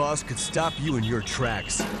repair costs could stop you in your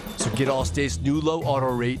tracks. So get Allstate's new low auto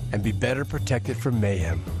rate and be better protected from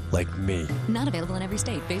mayhem, like me. Not available in every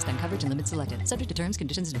state based on coverage and limits selected. Subject to terms,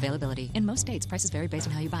 conditions, and availability. In most states, prices vary based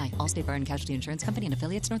on how you buy. Allstate Bar and Casualty Insurance Company and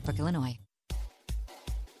affiliates, Northbrook, Illinois.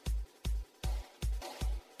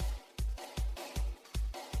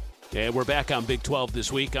 And we're back on Big 12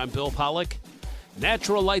 this week. I'm Bill Pollock.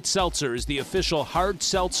 Natural Light Seltzer is the official hard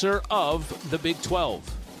seltzer of the Big 12.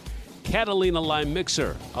 Catalina Lime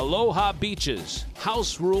Mixer, Aloha Beaches,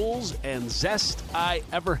 House Rules, and Zest I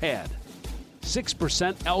Ever Had.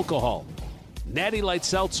 6% alcohol. Natty Light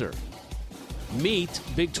Seltzer. Meet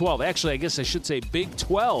Big 12. Actually, I guess I should say Big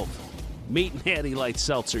 12. Meet Natty Light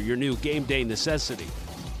Seltzer, your new game day necessity.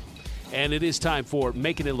 And it is time for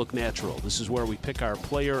Making It Look Natural. This is where we pick our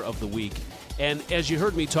player of the week. And as you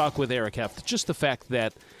heard me talk with Eric Heft, just the fact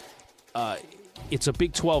that it's a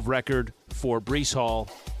Big 12 record for Breece Hall,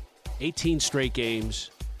 18 straight games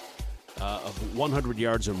of 100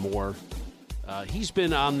 yards or more. He's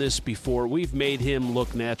been on this before. We've made him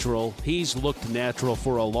look natural. He's looked natural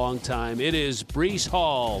for a long time. It is Breece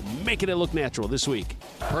Hall making it look natural this week.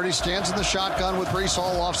 Purdy stands in the shotgun with Breece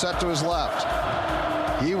Hall offset to his left.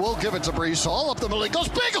 He will give it to Breece Hall up the middle. He goes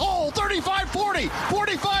big hole, 35-40,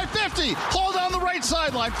 45-50. Hall down the right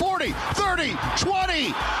sideline, 40, 30,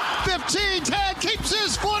 20, 15, 10. Keeps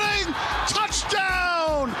his footing.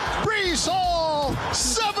 Touchdown! Breece Hall,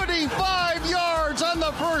 75 yards on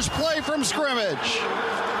the first play from scrimmage.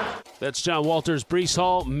 That's John Walters. Breece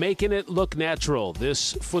Hall making it look natural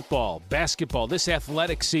this football, basketball, this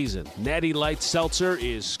athletic season. Natty Light Seltzer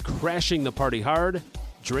is crashing the party hard.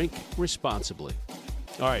 Drink responsibly.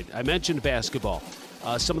 All right, I mentioned basketball.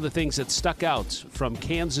 Some of the things that stuck out from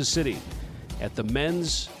Kansas City at the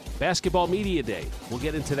Men's Basketball Media Day. We'll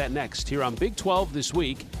get into that next here on Big 12 This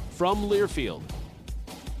Week from Learfield.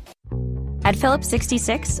 At Phillips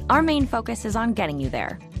 66, our main focus is on getting you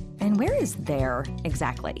there. And where is there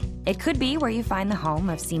exactly? It could be where you find the home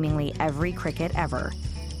of seemingly every cricket ever.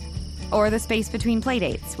 Or the space between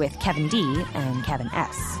playdates with Kevin D and Kevin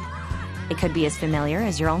S. It could be as familiar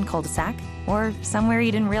as your own cul-de-sac, or somewhere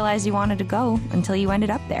you didn't realize you wanted to go until you ended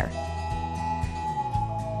up there.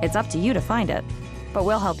 It's up to you to find it, but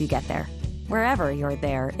we'll help you get there, wherever your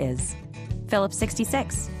there is. Phillips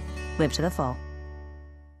 66. Live to the full.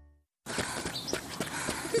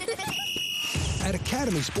 At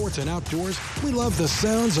Academy Sports and Outdoors, we love the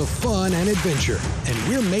sounds of fun and adventure, and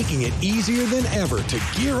we're making it easier than ever to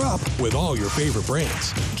gear up with all your favorite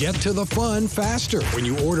brands. Get to the fun faster when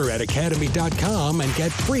you order at Academy.com and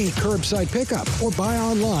get free curbside pickup, or buy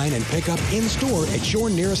online and pick up in-store at your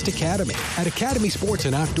nearest Academy. At Academy Sports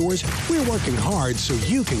and Outdoors, we're working hard so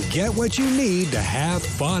you can get what you need to have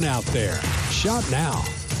fun out there. Shop now.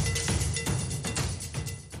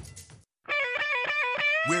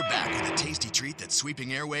 We're back with a tasty treat that's sweeping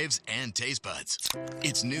airwaves and taste buds.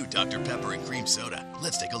 It's new Dr. Pepper and Cream Soda.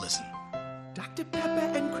 Let's take a listen. Dr.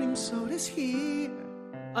 Pepper and Cream Soda's here.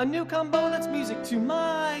 A new combo that's music to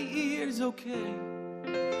my ears, okay.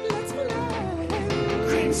 Let's relax.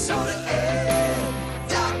 Cream Soda and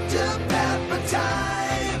Dr. Pepper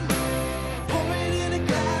time. Pour it in a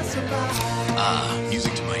glass of ice. Ah,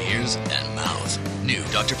 music to my ears and mouth. New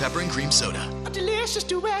Dr. Pepper and Cream Soda. A delicious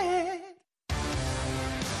duet.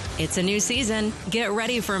 It's a new season. Get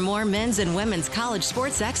ready for more men's and women's college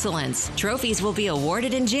sports excellence. Trophies will be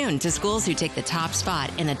awarded in June to schools who take the top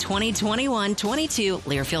spot in the 2021-22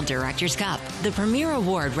 Learfield Directors Cup. The premier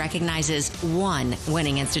award recognizes one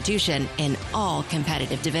winning institution in all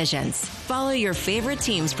competitive divisions. Follow your favorite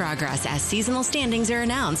team's progress as seasonal standings are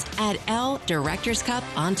announced at L Directors Cup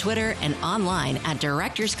on Twitter and online at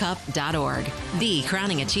directorscup.org. The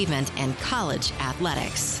crowning achievement in college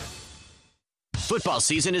athletics. Football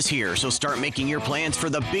season is here, so start making your plans for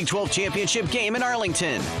the Big 12 Championship game in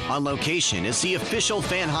Arlington. On Location is the official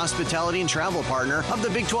fan hospitality and travel partner of the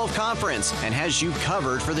Big 12 Conference and has you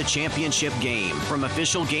covered for the championship game. From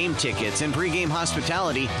official game tickets and pregame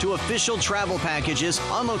hospitality to official travel packages,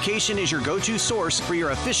 On Location is your go-to source for your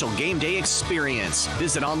official game day experience.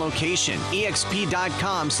 Visit On Location,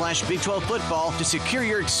 exp.com/Big 12 football to secure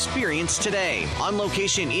your experience today. On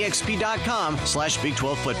Location, exp.com/Big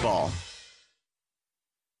 12 football.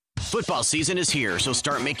 Football season is here, so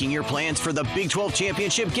start making your plans for the Big 12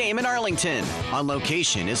 Championship game in Arlington. On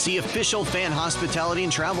Location is the official fan hospitality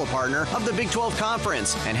and travel partner of the Big 12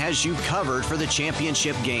 Conference and has you covered for the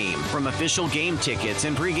championship game. From official game tickets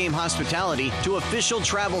and pregame hospitality to official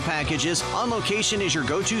travel packages, On Location is your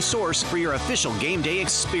go-to source for your official game day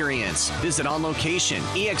experience. Visit On Location,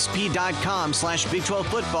 exp.com/Big 12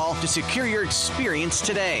 football to secure your experience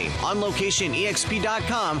today. On Location,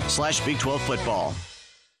 exp.com/Big 12 football.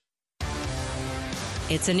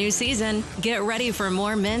 It's a new season. Get ready for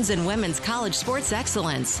more men's and women's college sports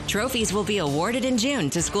excellence. Trophies will be awarded in June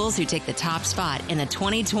to schools who take the top spot in the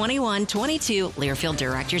 2021-22 Learfield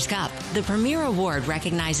Directors Cup. The premier award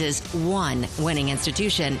recognizes one winning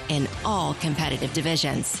institution in all competitive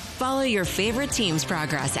divisions. Follow your favorite team's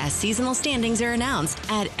progress as seasonal standings are announced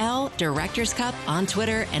at L Directors Cup on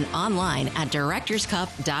Twitter and online at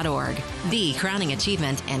directorscup.org. The crowning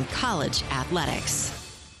achievement in college athletics.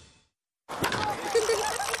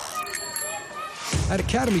 At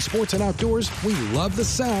Academy Sports and Outdoors, we love the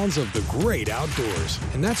sounds of the great outdoors.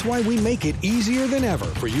 And that's why we make it easier than ever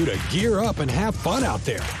for you to gear up and have fun out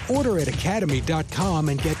there. Order at Academy.com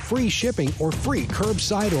and get free shipping or free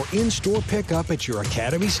curbside or in-store pickup at your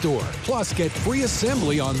Academy store. Plus, get free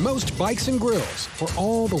assembly on most bikes and grills for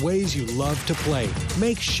all the ways you love to play.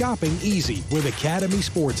 Make shopping easy with Academy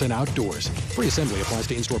Sports and Outdoors. Free assembly applies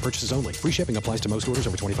to in-store purchases only. Free shipping applies to most orders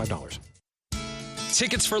over $25.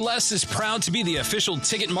 Tickets for Less is proud to be the official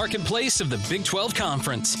ticket marketplace of the Big 12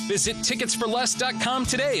 Conference. Visit ticketsforless.com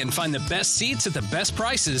today and find the best seats at the best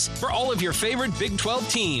prices for all of your favorite Big 12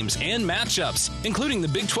 teams and matchups, including the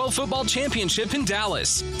Big 12 Football Championship in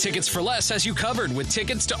Dallas. Tickets for Less has you covered with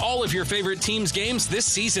tickets to all of your favorite teams' games this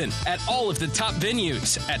season at all of the top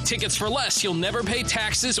venues. At Tickets for Less, you'll never pay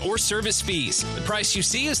taxes or service fees. The price you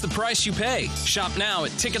see is the price you pay. Shop now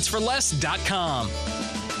at ticketsforless.com.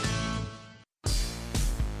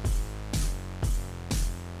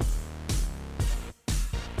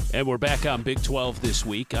 And we're back on Big 12 this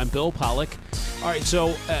week. I'm Bill Pollock. All right,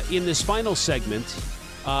 so in this final segment,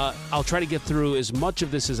 I'll try to get through as much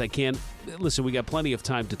of this as I can. Listen, we got plenty of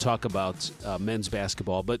time to talk about men's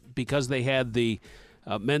basketball, but because they had the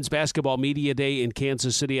men's basketball media day in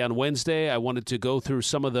Kansas City on Wednesday, I wanted to go through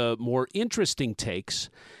some of the more interesting takes.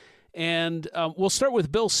 And we'll start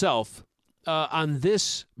with Bill Self on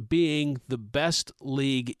this being the best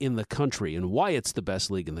league in the country and why it's the best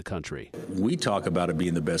league in the country. We talk about it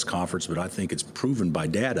being the best conference, but I think it's proven by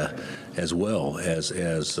data as well as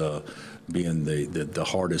being the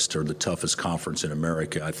hardest or the toughest conference in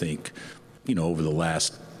America. I think, over the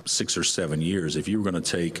last 6 or 7 years, if you were going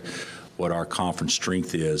to take what our conference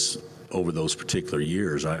strength is over those particular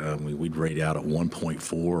years, I mean, we'd rate out at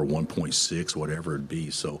 1.4 or 1.6, whatever it'd be.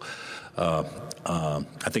 So I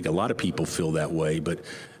think a lot of people feel that way, but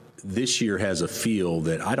this year has a feel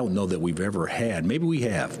that I don't know that we've ever had. Maybe we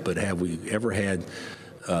have, but have we ever had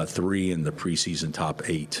 3 in the preseason top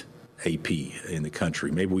 8 AP in the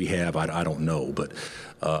country? Maybe we have. I don't know, but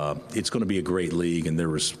it's going to be a great league, and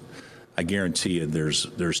I guarantee you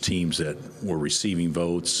there's teams that were receiving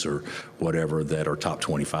votes or whatever that are top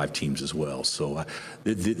 25 teams as well. So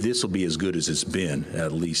this will be as good as it's been,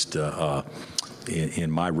 at least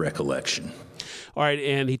in my recollection. All right,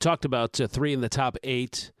 and he talked about 3 in the top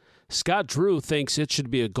 8. Scott Drew thinks it should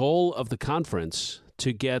be a goal of the conference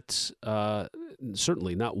to get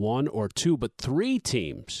certainly not 1 or 2, but 3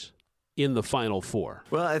 teams in the Final Four.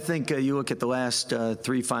 Well, I think you look at the last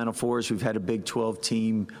 3 Final Fours, we've had a Big 12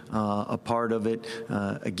 team a part of it.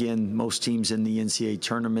 Again, most teams in the NCAA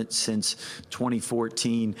tournament since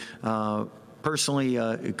 2014.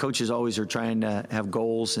 Personally, coaches always are trying to have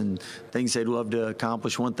goals and things they'd love to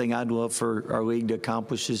accomplish. One thing I'd love for our league to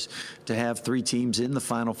accomplish is to have 3 teams in the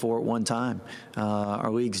Final Four at one time.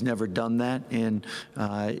 Our league's never done that, and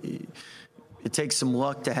it takes some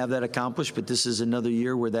luck to have that accomplished, but this is another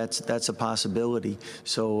year where that's a possibility.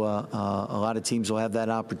 So a lot of teams will have that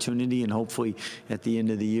opportunity, and hopefully at the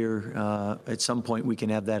end of the year, at some point, we can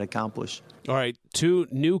have that accomplished. All right, 2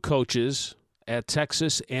 new coaches at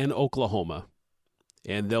Texas and Oklahoma,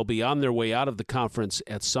 and they'll be on their way out of the conference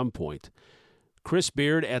at some point. Chris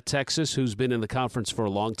Beard at Texas, who's been in the conference for a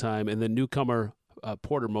long time, and then newcomer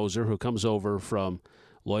Porter Moser, who comes over from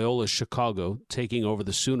Loyola Chicago, taking over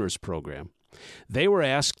the Sooners program. They were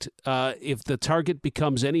asked if the target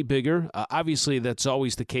becomes any bigger. Obviously, that's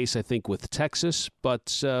always the case, I think, with Texas, but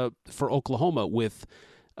for Oklahoma, with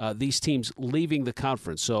these teams leaving the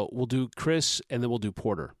conference. So we'll do Chris, and then we'll do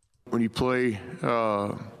Porter. When you play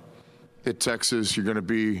at Texas, you're going to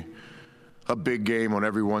be a big game on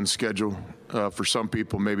everyone's schedule. For some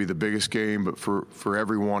people, maybe the biggest game, but for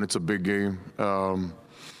everyone, it's a big game.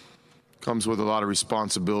 Comes with a lot of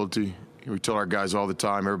responsibility. We tell our guys all the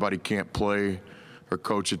time, everybody can't play or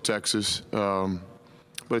coach at Texas, but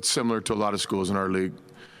it's similar to a lot of schools in our league.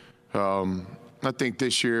 I think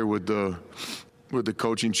this year with the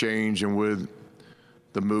coaching change and with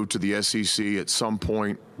the move to the SEC at some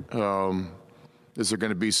point, is there going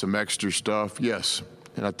to be some extra stuff? Yes.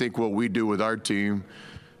 And I think what we do with our team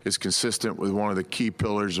is consistent with one of the key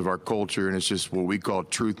pillars of our culture, and it's just what we call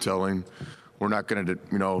truth-telling. We're not going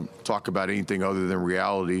to, talk about anything other than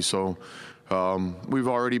reality. So we've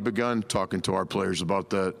already begun talking to our players about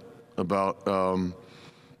that, about,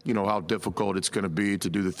 how difficult it's going to be to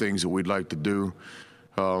do the things that we'd like to do.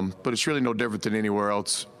 But it's really no different than anywhere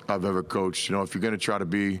else I've ever coached. If you're going to try to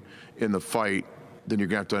be in the fight, then you're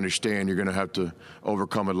going to have to understand you're going to have to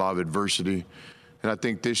overcome a lot of adversity. And I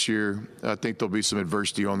think this year, there'll be some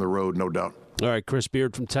adversity on the road, no doubt. All right, Chris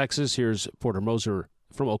Beard from Texas. Here's Porter Moser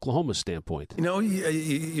from Oklahoma's standpoint.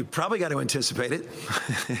 You probably got to anticipate it.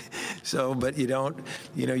 But you don't,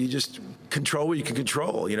 you just control what you can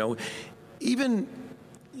control. Even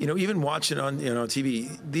watching on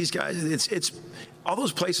TV, these guys, it's all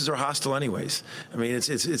those places are hostile anyways. I mean,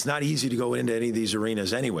 it's not easy to go into any of these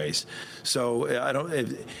arenas anyways. So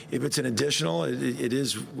if it's an additional, it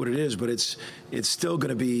is what it is. But it's still going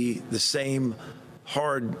to be the same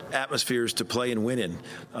hard atmospheres to play and win in.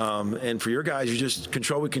 And for your guys, you just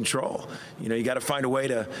control with control. You got to find a way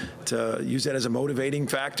to use that as a motivating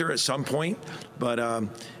factor at some point. But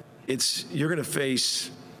you're going to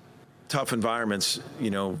face tough environments,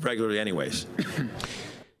 regularly anyways.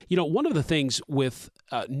 One of the things with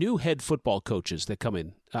new head football coaches that come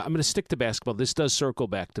in, I'm going to stick to basketball. This does circle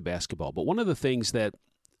back to basketball. But one of the things that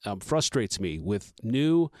frustrates me with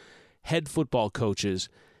new head football coaches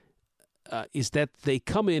is that they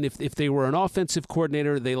come in, if they were an offensive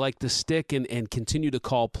coordinator, they like to stick and continue to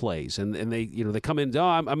call plays. And they come in,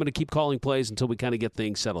 I'm going to keep calling plays until we kind of get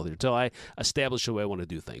things settled here, until I establish the way I want to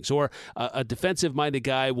do things. Or a defensive-minded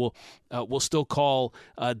guy will still call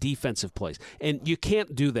defensive plays. And you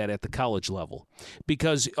can't do that at the college level,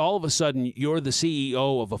 because all of a sudden you're the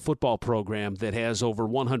CEO of a football program that has over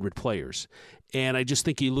 100 players. And I just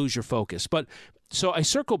think you lose your focus. But so I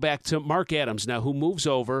circle back to Mark Adams now, who moves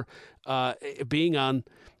over, being on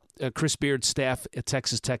Chris Beard's staff at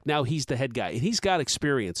Texas Tech. Now he's the head guy, and he's got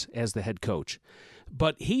experience as the head coach.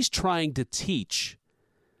 But he's trying to teach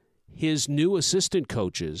his new assistant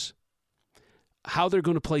coaches how they're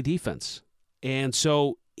going to play defense. And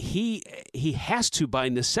so he has to, by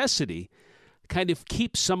necessity, kind of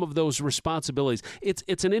keep some of those responsibilities.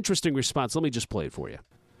 It's an interesting response. Let me just play it for you.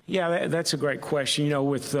 Yeah, that's a great question. You know,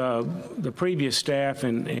 with the previous staff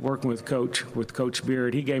and working with Coach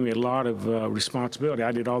Beard, he gave me a lot of responsibility.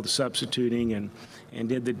 I did all the substituting and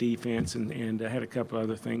did the defense and had a couple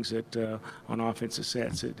other things that on offensive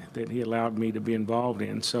sets that he allowed me to be involved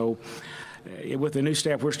in. So with the new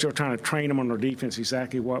staff, we're still trying to train them on their defense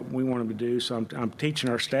exactly what we want them to do. So I'm teaching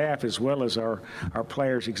our staff as well as our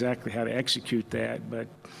players exactly how to execute that. But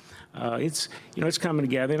it's coming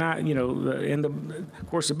together, and of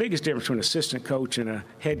course the biggest difference between an assistant coach and a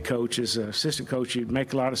head coach is an assistant coach, you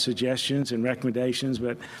make a lot of suggestions and recommendations,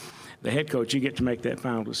 but the head coach, you get to make that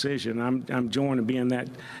final decision. I'm enjoyed being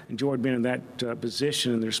in that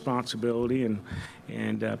position and the responsibility,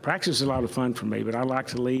 and practice is a lot of fun for me. But I like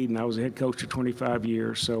to lead, and I was a head coach for 25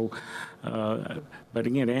 years. So, but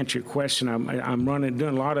again, to answer your question, I'm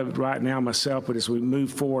doing a lot of it right now myself. But as we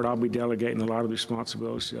move forward, I'll be delegating a lot of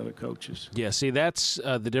responsibilities to other coaches. Yeah, see, that's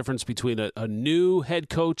the difference between a new head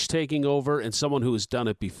coach taking over and someone who has done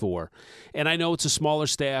it before. And I know it's a smaller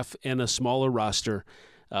staff and a smaller roster.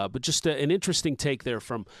 But just an interesting take there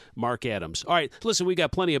from Mark Adams. All right, listen, we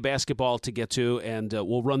got plenty of basketball to get to, and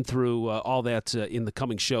we'll run through all that in the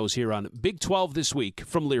coming shows here on Big 12 This Week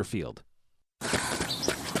from Learfield.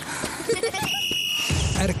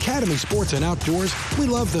 At Academy Sports and Outdoors, we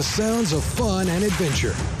love the sounds of fun and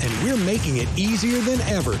adventure, and we're making it easier than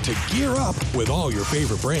ever to gear up with all your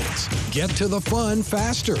favorite brands. Get to the fun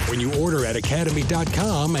faster when you order at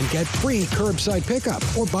Academy.com and get free curbside pickup,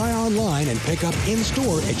 or buy online and pick up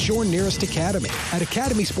in-store at your nearest Academy. At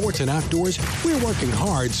Academy Sports and Outdoors, we're working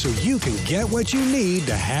hard so you can get what you need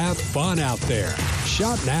to have fun out there.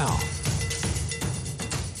 Shop now.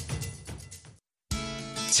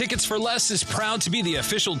 Tickets for Less is proud to be the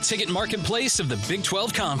official ticket marketplace of the Big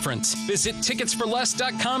 12 Conference. Visit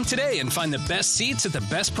ticketsforless.com today and find the best seats at the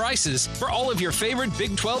best prices for all of your favorite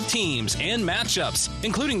Big 12 teams and matchups,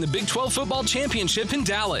 including the Big 12 Football Championship in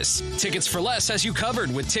Dallas. Tickets for Less has you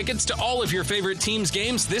covered with tickets to all of your favorite teams'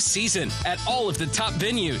 games this season at all of the top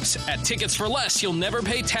venues. At Tickets for Less, you'll never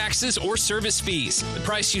pay taxes or service fees. The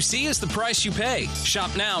price you see is the price you pay. Shop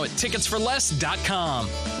now at ticketsforless.com.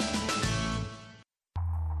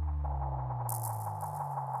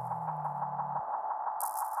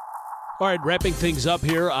 All right, wrapping things up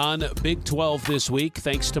here on Big 12 This Week.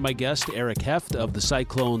 Thanks to my guest, Eric Heft of the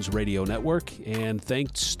Cyclones Radio Network. And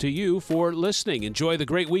thanks to you for listening. Enjoy the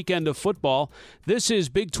great weekend of football. This is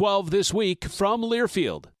Big 12 This Week from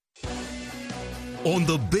Learfield. On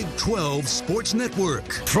the Big 12 Sports Network.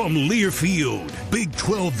 From Learfield, Big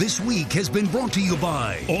 12 This Week has been brought to you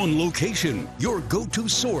by On Location, your go-to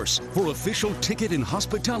source for official ticket and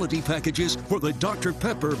hospitality packages for the Dr.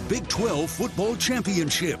 Pepper Big 12 Football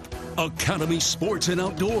Championship. Academy Sports and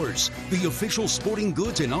Outdoors, the official sporting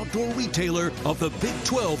goods and outdoor retailer of the Big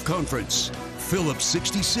 12 Conference. Phillips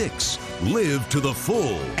 66, live to the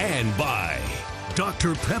full. And by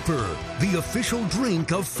Dr. Pepper, the official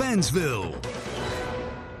drink of Fansville.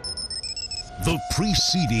 The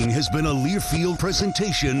preceding has been a Learfield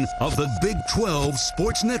presentation of the Big 12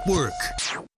 Sports Network.